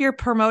even if you're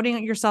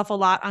promoting yourself a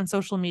lot on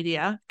social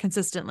media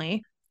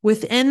consistently,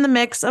 within the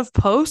mix of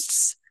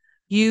posts,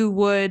 you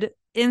would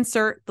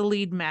insert the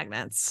lead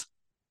magnets,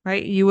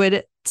 right? You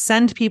would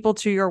send people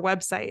to your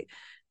website.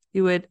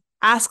 You would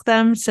ask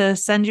them to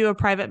send you a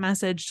private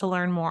message to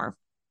learn more.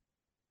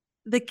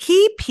 The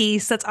key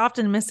piece that's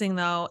often missing,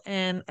 though,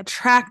 in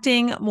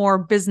attracting more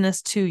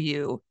business to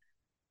you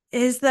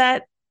is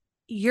that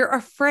you're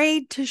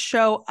afraid to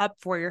show up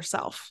for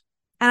yourself.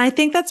 And I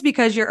think that's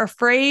because you're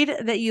afraid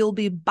that you'll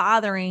be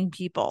bothering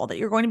people, that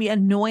you're going to be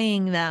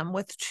annoying them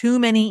with too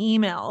many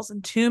emails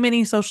and too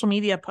many social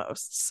media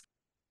posts.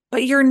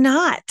 But you're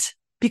not,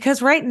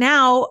 because right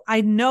now,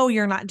 I know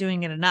you're not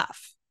doing it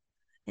enough.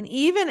 And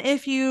even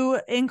if you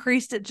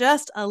increased it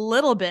just a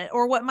little bit,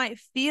 or what might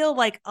feel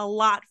like a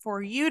lot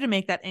for you to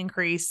make that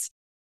increase,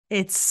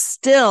 it's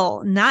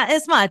still not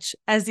as much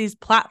as these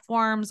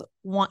platforms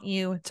want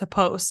you to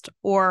post,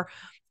 or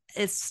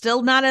it's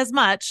still not as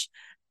much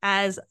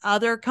as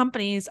other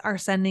companies are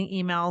sending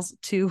emails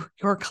to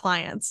your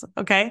clients.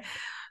 Okay.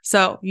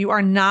 So you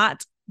are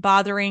not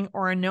bothering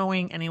or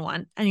annoying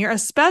anyone. And you're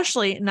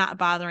especially not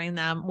bothering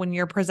them when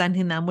you're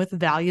presenting them with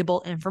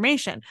valuable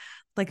information,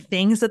 like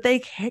things that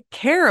they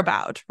care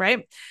about.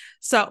 Right.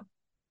 So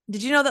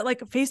did you know that like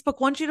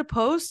Facebook wants you to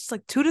post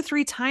like 2 to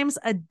 3 times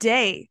a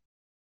day?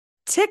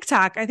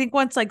 TikTok, I think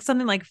wants like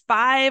something like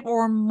 5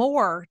 or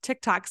more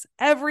TikToks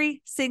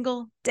every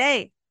single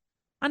day.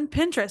 On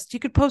Pinterest, you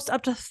could post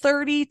up to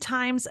 30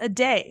 times a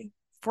day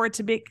for it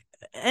to make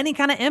any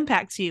kind of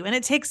impact to you. And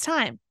it takes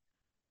time.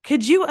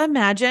 Could you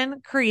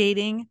imagine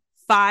creating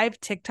 5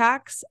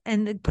 TikToks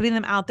and putting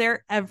them out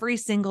there every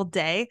single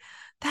day?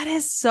 That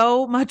is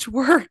so much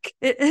work.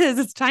 It is.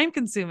 It's time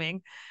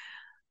consuming.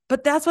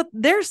 But that's what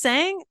they're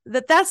saying,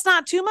 that's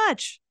not too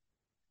much.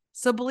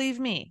 So believe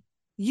me,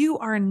 you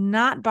are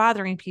not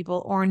bothering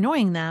people or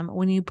annoying them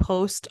when you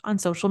post on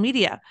social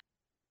media,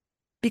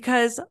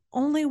 because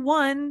only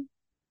 1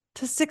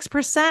 to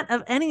 6%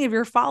 of any of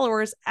your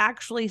followers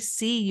actually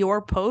see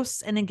your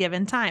posts in a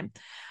given time,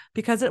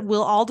 because it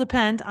will all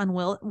depend on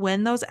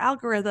when those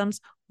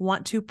algorithms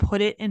want to put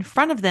it in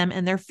front of them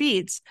in their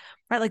feeds,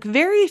 right? Like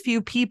very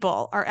few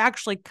people are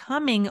actually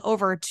coming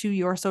over to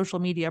your social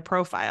media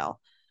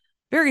profile.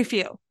 Very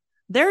few.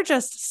 They're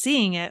just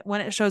seeing it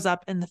when it shows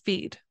up in the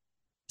feed.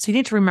 So you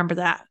need to remember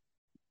that.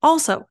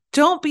 Also,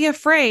 don't be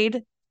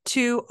afraid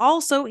to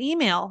also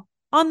email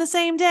on the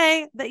same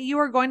day that you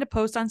are going to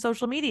post on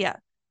social media,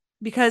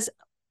 because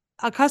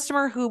a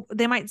customer who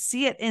they might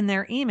see it in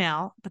their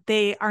email, but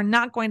they are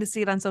not going to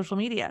see it on social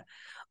media.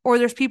 Or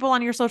there's people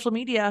on your social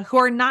media who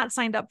are not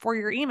signed up for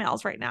your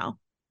emails right now.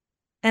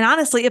 And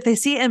honestly, if they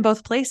see it in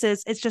both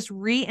places, it's just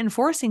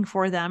reinforcing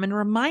for them and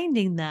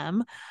reminding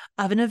them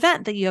of an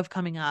event that you have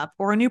coming up,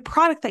 or a new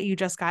product that you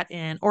just got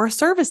in, or a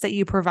service that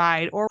you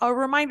provide, or a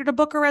reminder to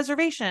book a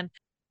reservation.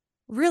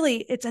 Really,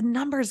 it's a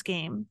numbers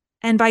game.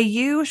 And by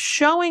you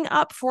showing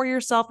up for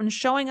yourself and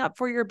showing up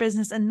for your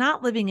business and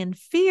not living in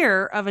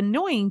fear of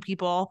annoying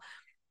people,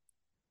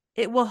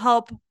 it will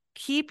help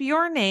keep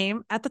your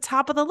name at the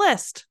top of the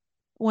list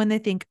when they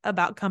think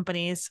about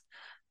companies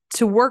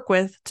to work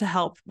with to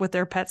help with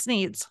their pets'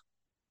 needs.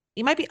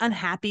 You might be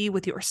unhappy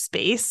with your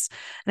space.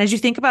 And as you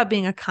think about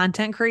being a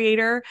content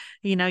creator,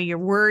 you're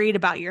worried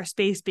about your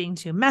space being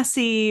too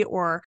messy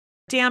or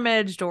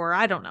damaged, or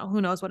I don't know,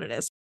 who knows what it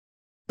is.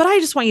 But I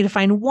just want you to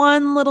find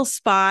one little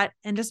spot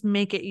and just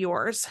make it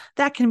yours.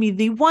 That can be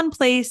the one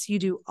place you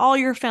do all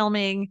your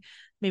filming.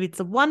 Maybe it's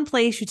the one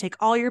place you take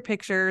all your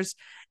pictures,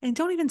 and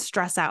don't even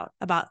stress out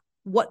about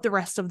what the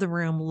rest of the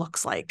room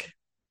looks like.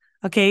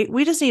 Okay.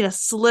 We just need a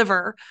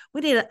sliver.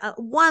 We need a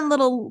one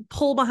little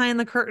pull behind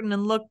the curtain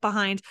and look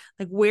behind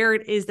like where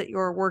it is that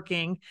you're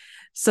working,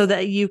 so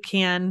that you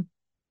can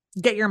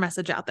get your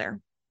message out there.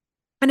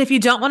 And if you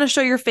don't want to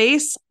show your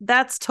face,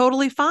 that's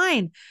totally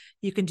fine.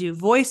 You can do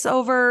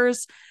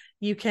voiceovers.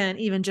 You can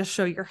even just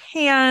show your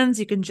hands.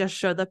 You can just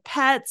show the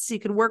pets. You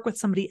could work with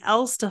somebody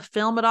else to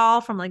film it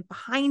all from like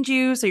behind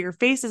you, so your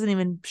face isn't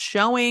even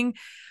showing.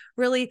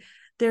 Really,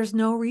 there's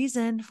no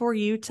reason for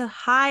you to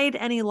hide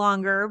any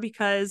longer,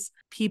 because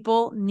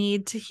people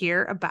need to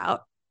hear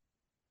about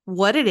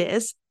what it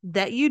is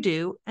that you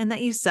do and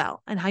that you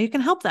sell and how you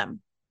can help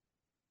them.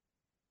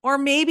 Or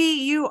maybe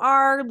you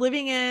are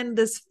living in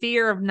this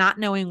fear of not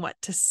knowing what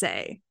to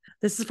say.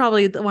 This is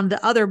probably one of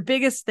the other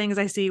biggest things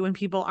I see when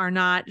people are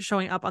not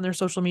showing up on their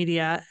social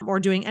media or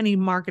doing any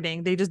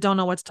marketing. They just don't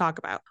know what to talk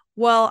about.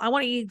 Well, I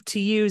want you to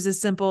use a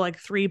simple like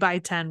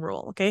 3x10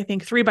 rule. Okay.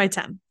 Think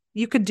 3x10.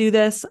 You could do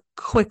this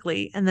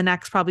quickly in the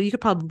next, you could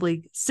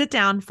probably sit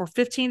down for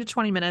 15 to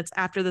 20 minutes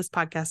after this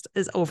podcast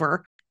is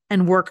over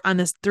and work on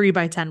this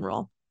 3x10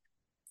 rule.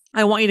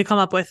 I want you to come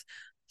up with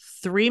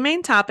 3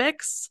 main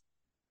topics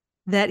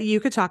that you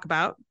could talk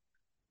about,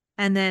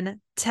 and then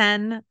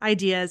 10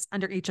 ideas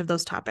under each of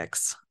those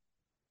topics.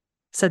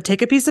 So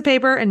take a piece of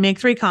paper and make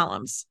 3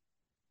 columns.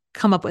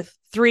 Come up with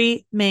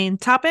 3 main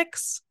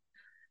topics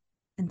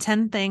and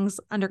 10 things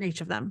under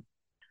each of them.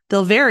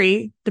 They'll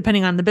vary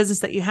depending on the business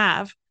that you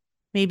have.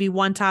 Maybe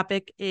one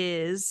topic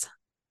is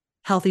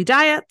healthy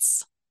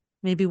diets.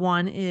 Maybe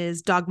one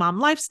is dog mom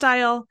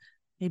lifestyle.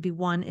 Maybe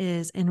one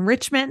is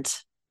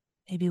enrichment.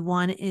 Maybe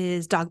one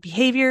is dog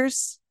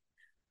behaviors.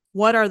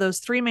 What are those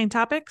 3 main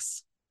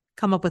topics?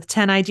 Come up with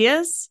 10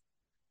 ideas.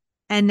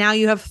 And now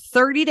you have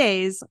 30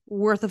 days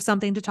worth of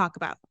something to talk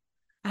about.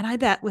 And I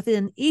bet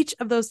within each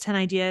of those 10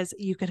 ideas,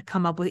 you could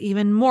come up with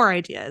even more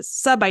ideas,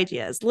 sub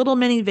ideas, little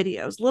mini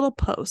videos, little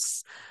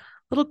posts,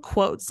 little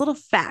quotes, little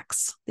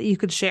facts that you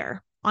could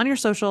share on your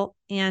social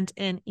and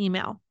in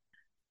email.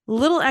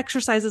 Little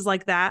exercises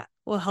like that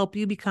will help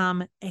you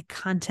become a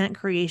content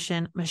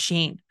creation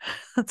machine.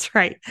 That's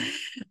right.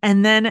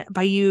 And then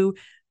by you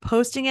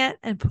posting it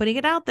and putting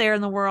it out there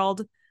in the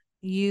world,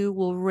 you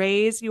will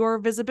raise your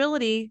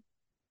visibility.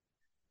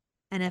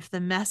 And if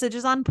the message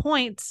is on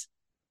point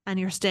and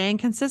you're staying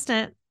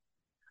consistent,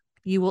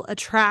 you will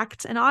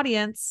attract an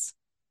audience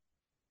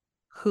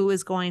who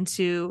is going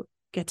to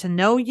get to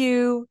know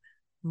you,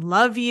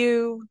 love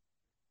you,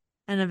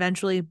 and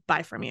eventually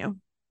buy from you.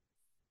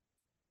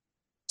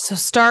 So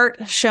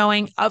start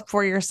showing up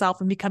for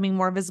yourself and becoming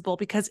more visible,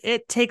 because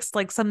it takes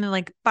like something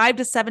like 5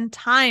 to 7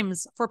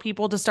 times for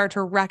people to start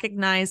to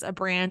recognize a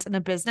brand and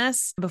a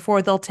business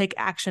before they'll take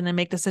action and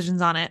make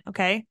decisions on it.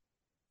 Okay.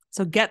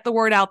 So get the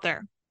word out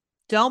there.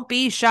 Don't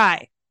be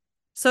shy.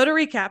 So to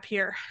recap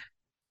here,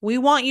 we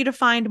want you to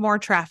find more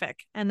traffic.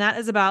 And that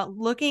is about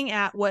looking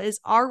at what is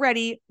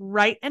already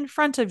right in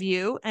front of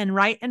you and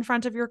right in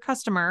front of your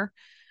customer,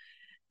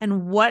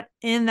 and what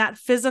in that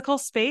physical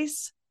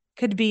space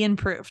could be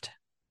improved.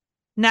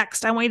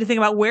 Next, I want you to think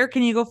about, where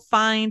can you go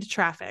find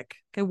traffic?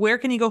 Okay, where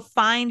can you go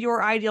find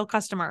your ideal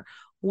customer?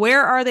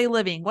 Where are they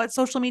living? What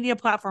social media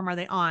platform are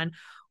they on?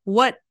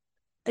 What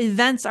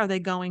events are they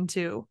going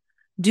to?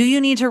 Do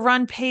you need to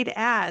run paid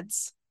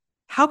ads?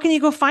 How can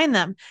you go find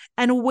them?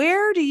 And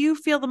where do you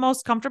feel the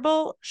most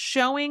comfortable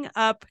showing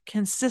up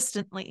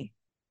consistently?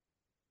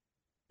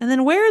 And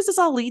then where is this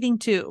all leading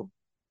to?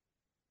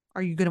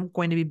 Are you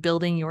going to be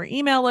building your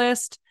email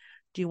list?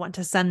 Do you want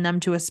to send them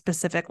to a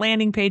specific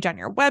landing page on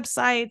your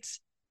website?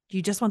 Do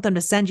you just want them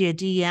to send you a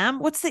DM?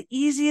 What's the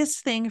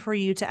easiest thing for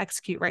you to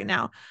execute right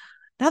now?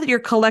 Now that you're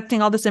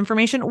collecting all this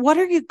information, what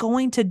are you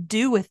going to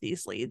do with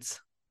these leads?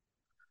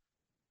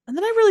 And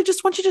then I really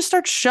just want you to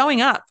start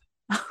showing up.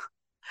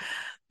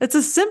 It's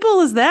as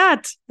simple as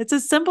that. It's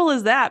as simple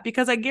as that,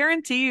 because I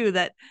guarantee you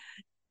that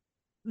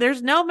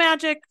there's no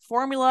magic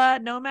formula,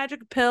 no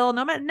magic pill,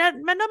 no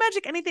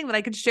magic anything that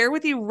I could share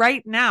with you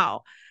right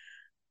now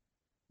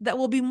that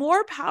will be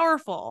more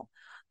powerful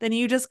than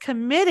you just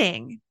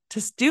committing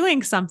to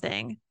doing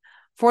something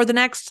for the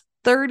next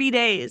 30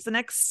 days, the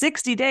next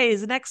 60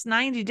 days, the next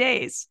 90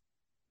 days.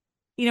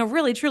 You know,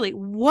 really, truly,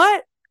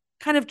 what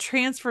kind of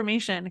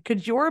transformation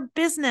could your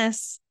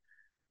business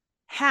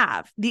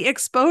have? The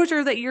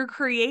exposure that you're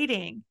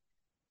creating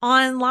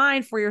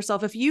online for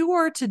yourself, if you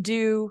were to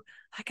do,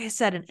 like I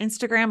said, an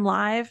Instagram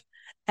live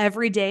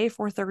every day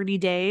for 30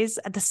 days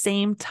at the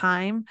same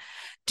time,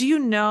 do you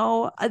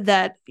know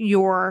that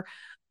your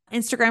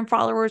Instagram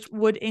followers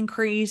would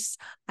increase?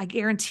 I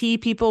guarantee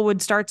people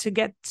would start to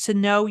get to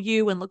know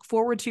you and look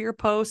forward to your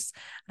posts.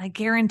 And I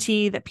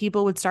guarantee that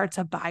people would start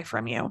to buy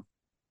from you.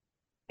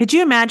 Could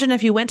you imagine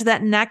if you went to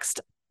that next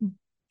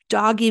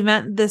dog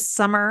event this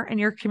summer in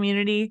your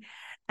community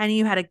and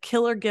you had a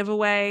killer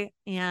giveaway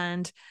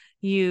and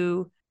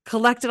you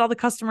collected all the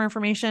customer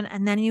information,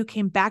 and then you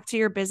came back to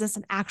your business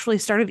and actually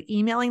started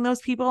emailing those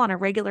people on a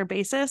regular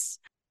basis,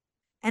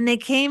 and they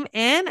came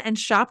in and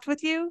shopped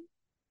with you?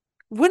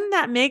 Wouldn't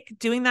that make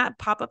doing that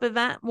pop-up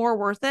event more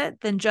worth it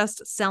than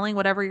just selling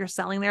whatever you're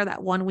selling there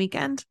that one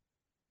weekend?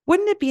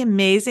 Wouldn't it be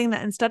amazing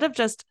that instead of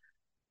just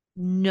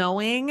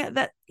knowing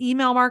that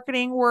email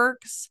marketing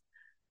works,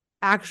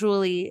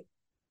 actually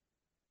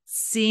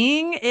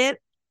seeing it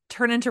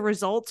turn into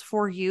results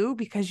for you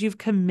because you've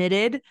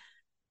committed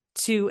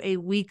to a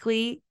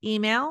weekly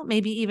email,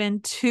 maybe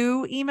even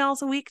 2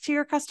 emails a week to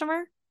your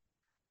customer?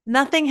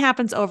 Nothing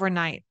happens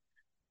overnight,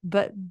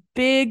 but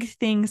big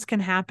things can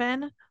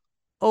happen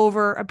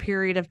over a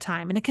period of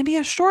time. And it can be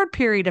a short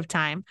period of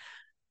time.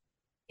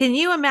 Can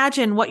you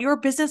imagine what your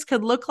business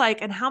could look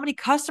like and how many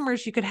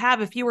customers you could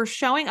have if you were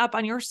showing up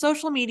on your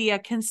social media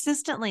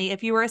consistently,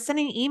 if you were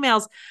sending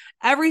emails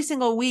every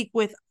single week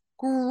with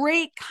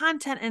great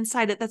content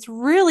inside it that's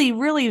really,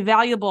 really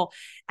valuable,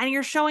 and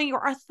you're showing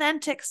your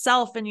authentic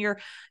self and you're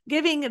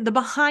giving the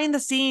behind the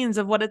scenes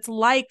of what it's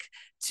like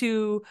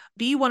to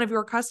be one of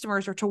your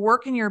customers or to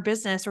work in your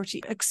business or to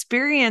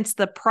experience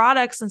the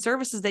products and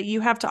services that you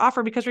have to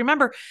offer? Because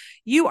remember,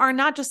 you are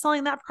not just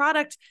selling that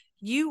product,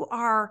 you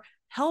are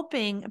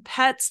helping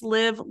pets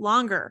live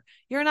longer.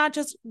 You're not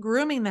just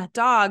grooming that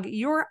dog,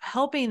 you're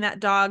helping that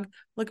dog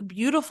look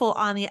beautiful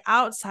on the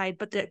outside,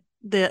 but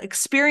the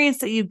experience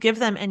that you give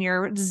them in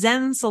your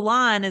Zen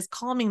salon is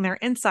calming their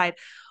inside.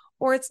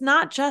 Or it's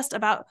not just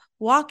about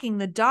walking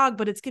the dog,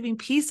 but it's giving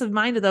peace of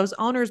mind to those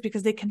owners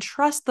because they can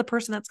trust the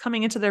person that's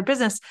coming into their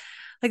business.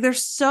 Like,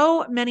 there's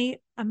so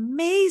many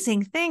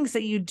amazing things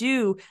that you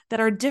do that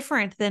are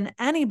different than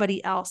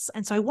anybody else.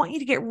 And so I want you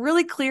to get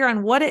really clear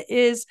on what it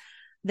is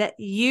that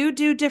you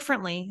do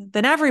differently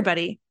than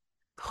everybody.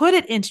 Put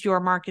it into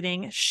your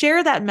marketing,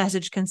 share that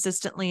message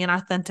consistently and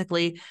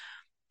authentically,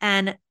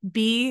 and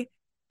be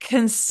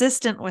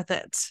consistent with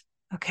it.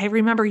 Okay.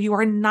 Remember, you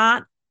are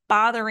not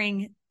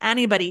bothering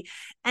anybody.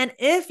 And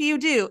if you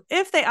do,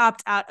 if they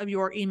opt out of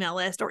your email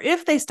list, or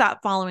if they stop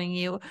following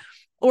you,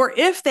 or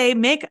if they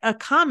make a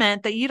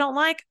comment that you don't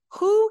like,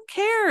 who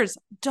cares?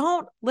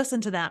 Don't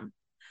listen to them.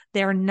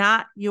 They're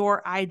not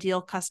your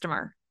ideal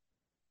customer.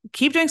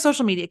 Keep doing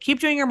social media, keep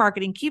doing your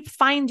marketing, keep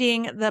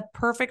finding the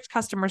perfect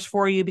customers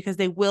for you, because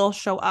they will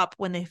show up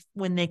when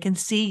they can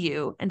see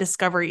you and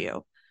discover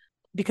you,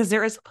 because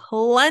there is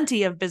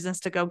plenty of business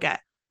to go get.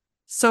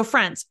 So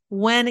friends,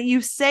 when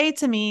you say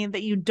to me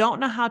that you don't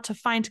know how to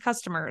find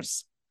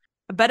customers,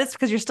 I bet it's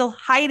because you're still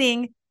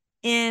hiding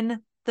in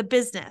the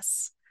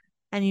business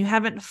and you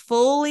haven't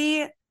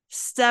fully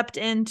stepped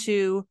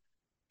into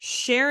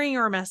sharing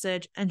your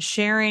message and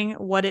sharing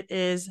what it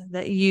is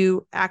that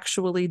you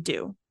actually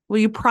do. Will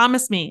you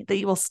promise me that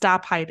you will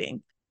stop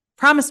hiding?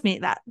 Promise me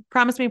that.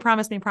 Promise me,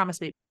 promise me,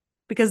 promise me.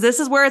 because this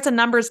is where it's a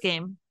numbers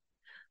game.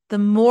 The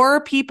more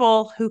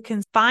people who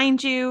can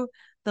find you,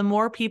 the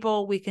more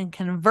people we can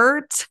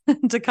convert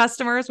to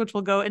customers, which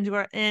we'll go into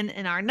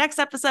in our next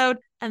episode,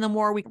 and the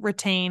more we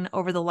retain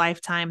over the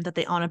lifetime that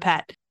they own a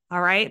pet.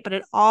 All right. But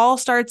it all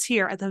starts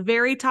here at the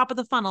very top of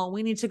the funnel.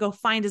 We need to go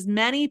find as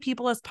many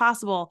people as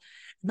possible.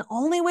 And the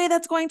only way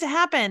that's going to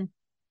happen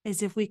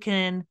is if we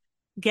can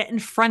get in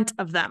front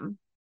of them.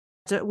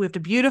 So we have to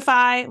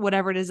beautify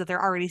whatever it is that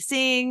they're already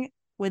seeing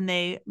when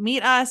they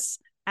meet us.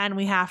 And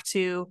we have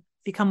to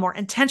become more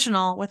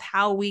intentional with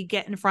how we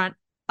get in front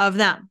of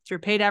them through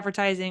paid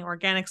advertising,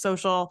 organic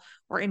social,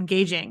 or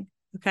engaging.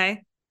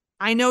 Okay.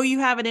 I know you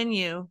have it in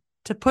you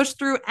to push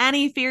through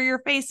any fear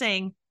you're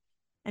facing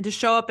and to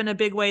show up in a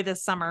big way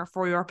this summer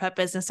for your pet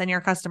business and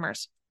your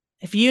customers.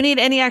 If you need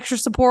any extra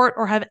support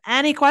or have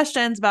any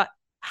questions about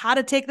how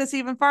to take this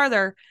even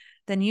farther,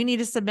 then you need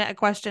to submit a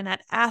question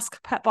at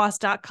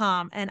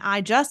askpetboss.com. And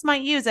I just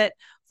might use it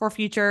for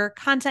future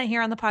content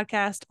here on the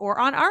podcast or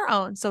on our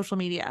own social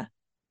media.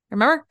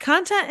 Remember,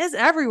 content is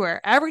everywhere.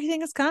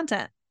 Everything is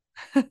content.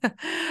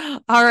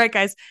 All right,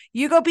 guys,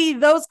 you go be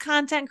those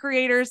content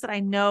creators that I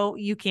know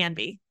you can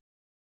be.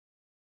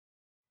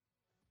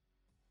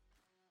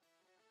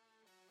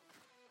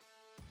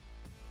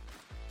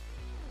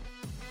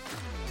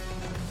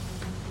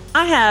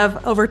 I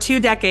have over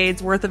 2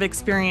 decades worth of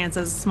experience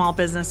as a small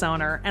business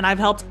owner, and I've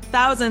helped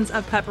thousands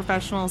of pet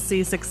professionals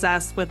see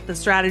success with the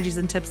strategies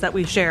and tips that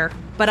we share.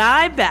 But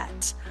I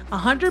bet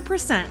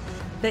 100%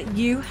 that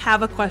you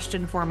have a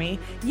question for me.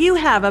 You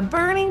have a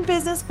burning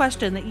business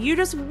question that you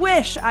just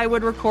wish I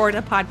would record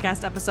a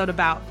podcast episode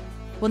about.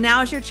 Well,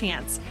 now is your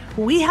chance.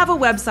 We have a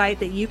website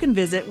that you can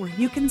visit where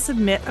you can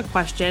submit a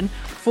question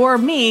for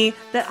me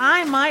that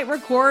I might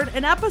record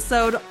an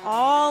episode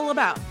all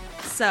about.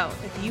 So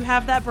if you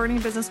have that burning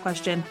business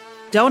question,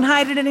 don't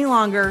hide it any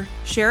longer.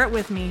 Share it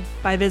with me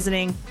by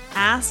visiting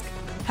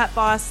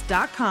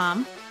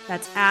askpetboss.com.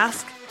 That's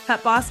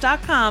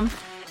askpetboss.com.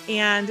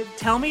 And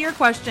tell me your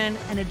question,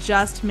 and it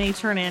just may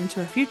turn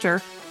into a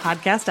future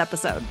podcast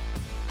episode.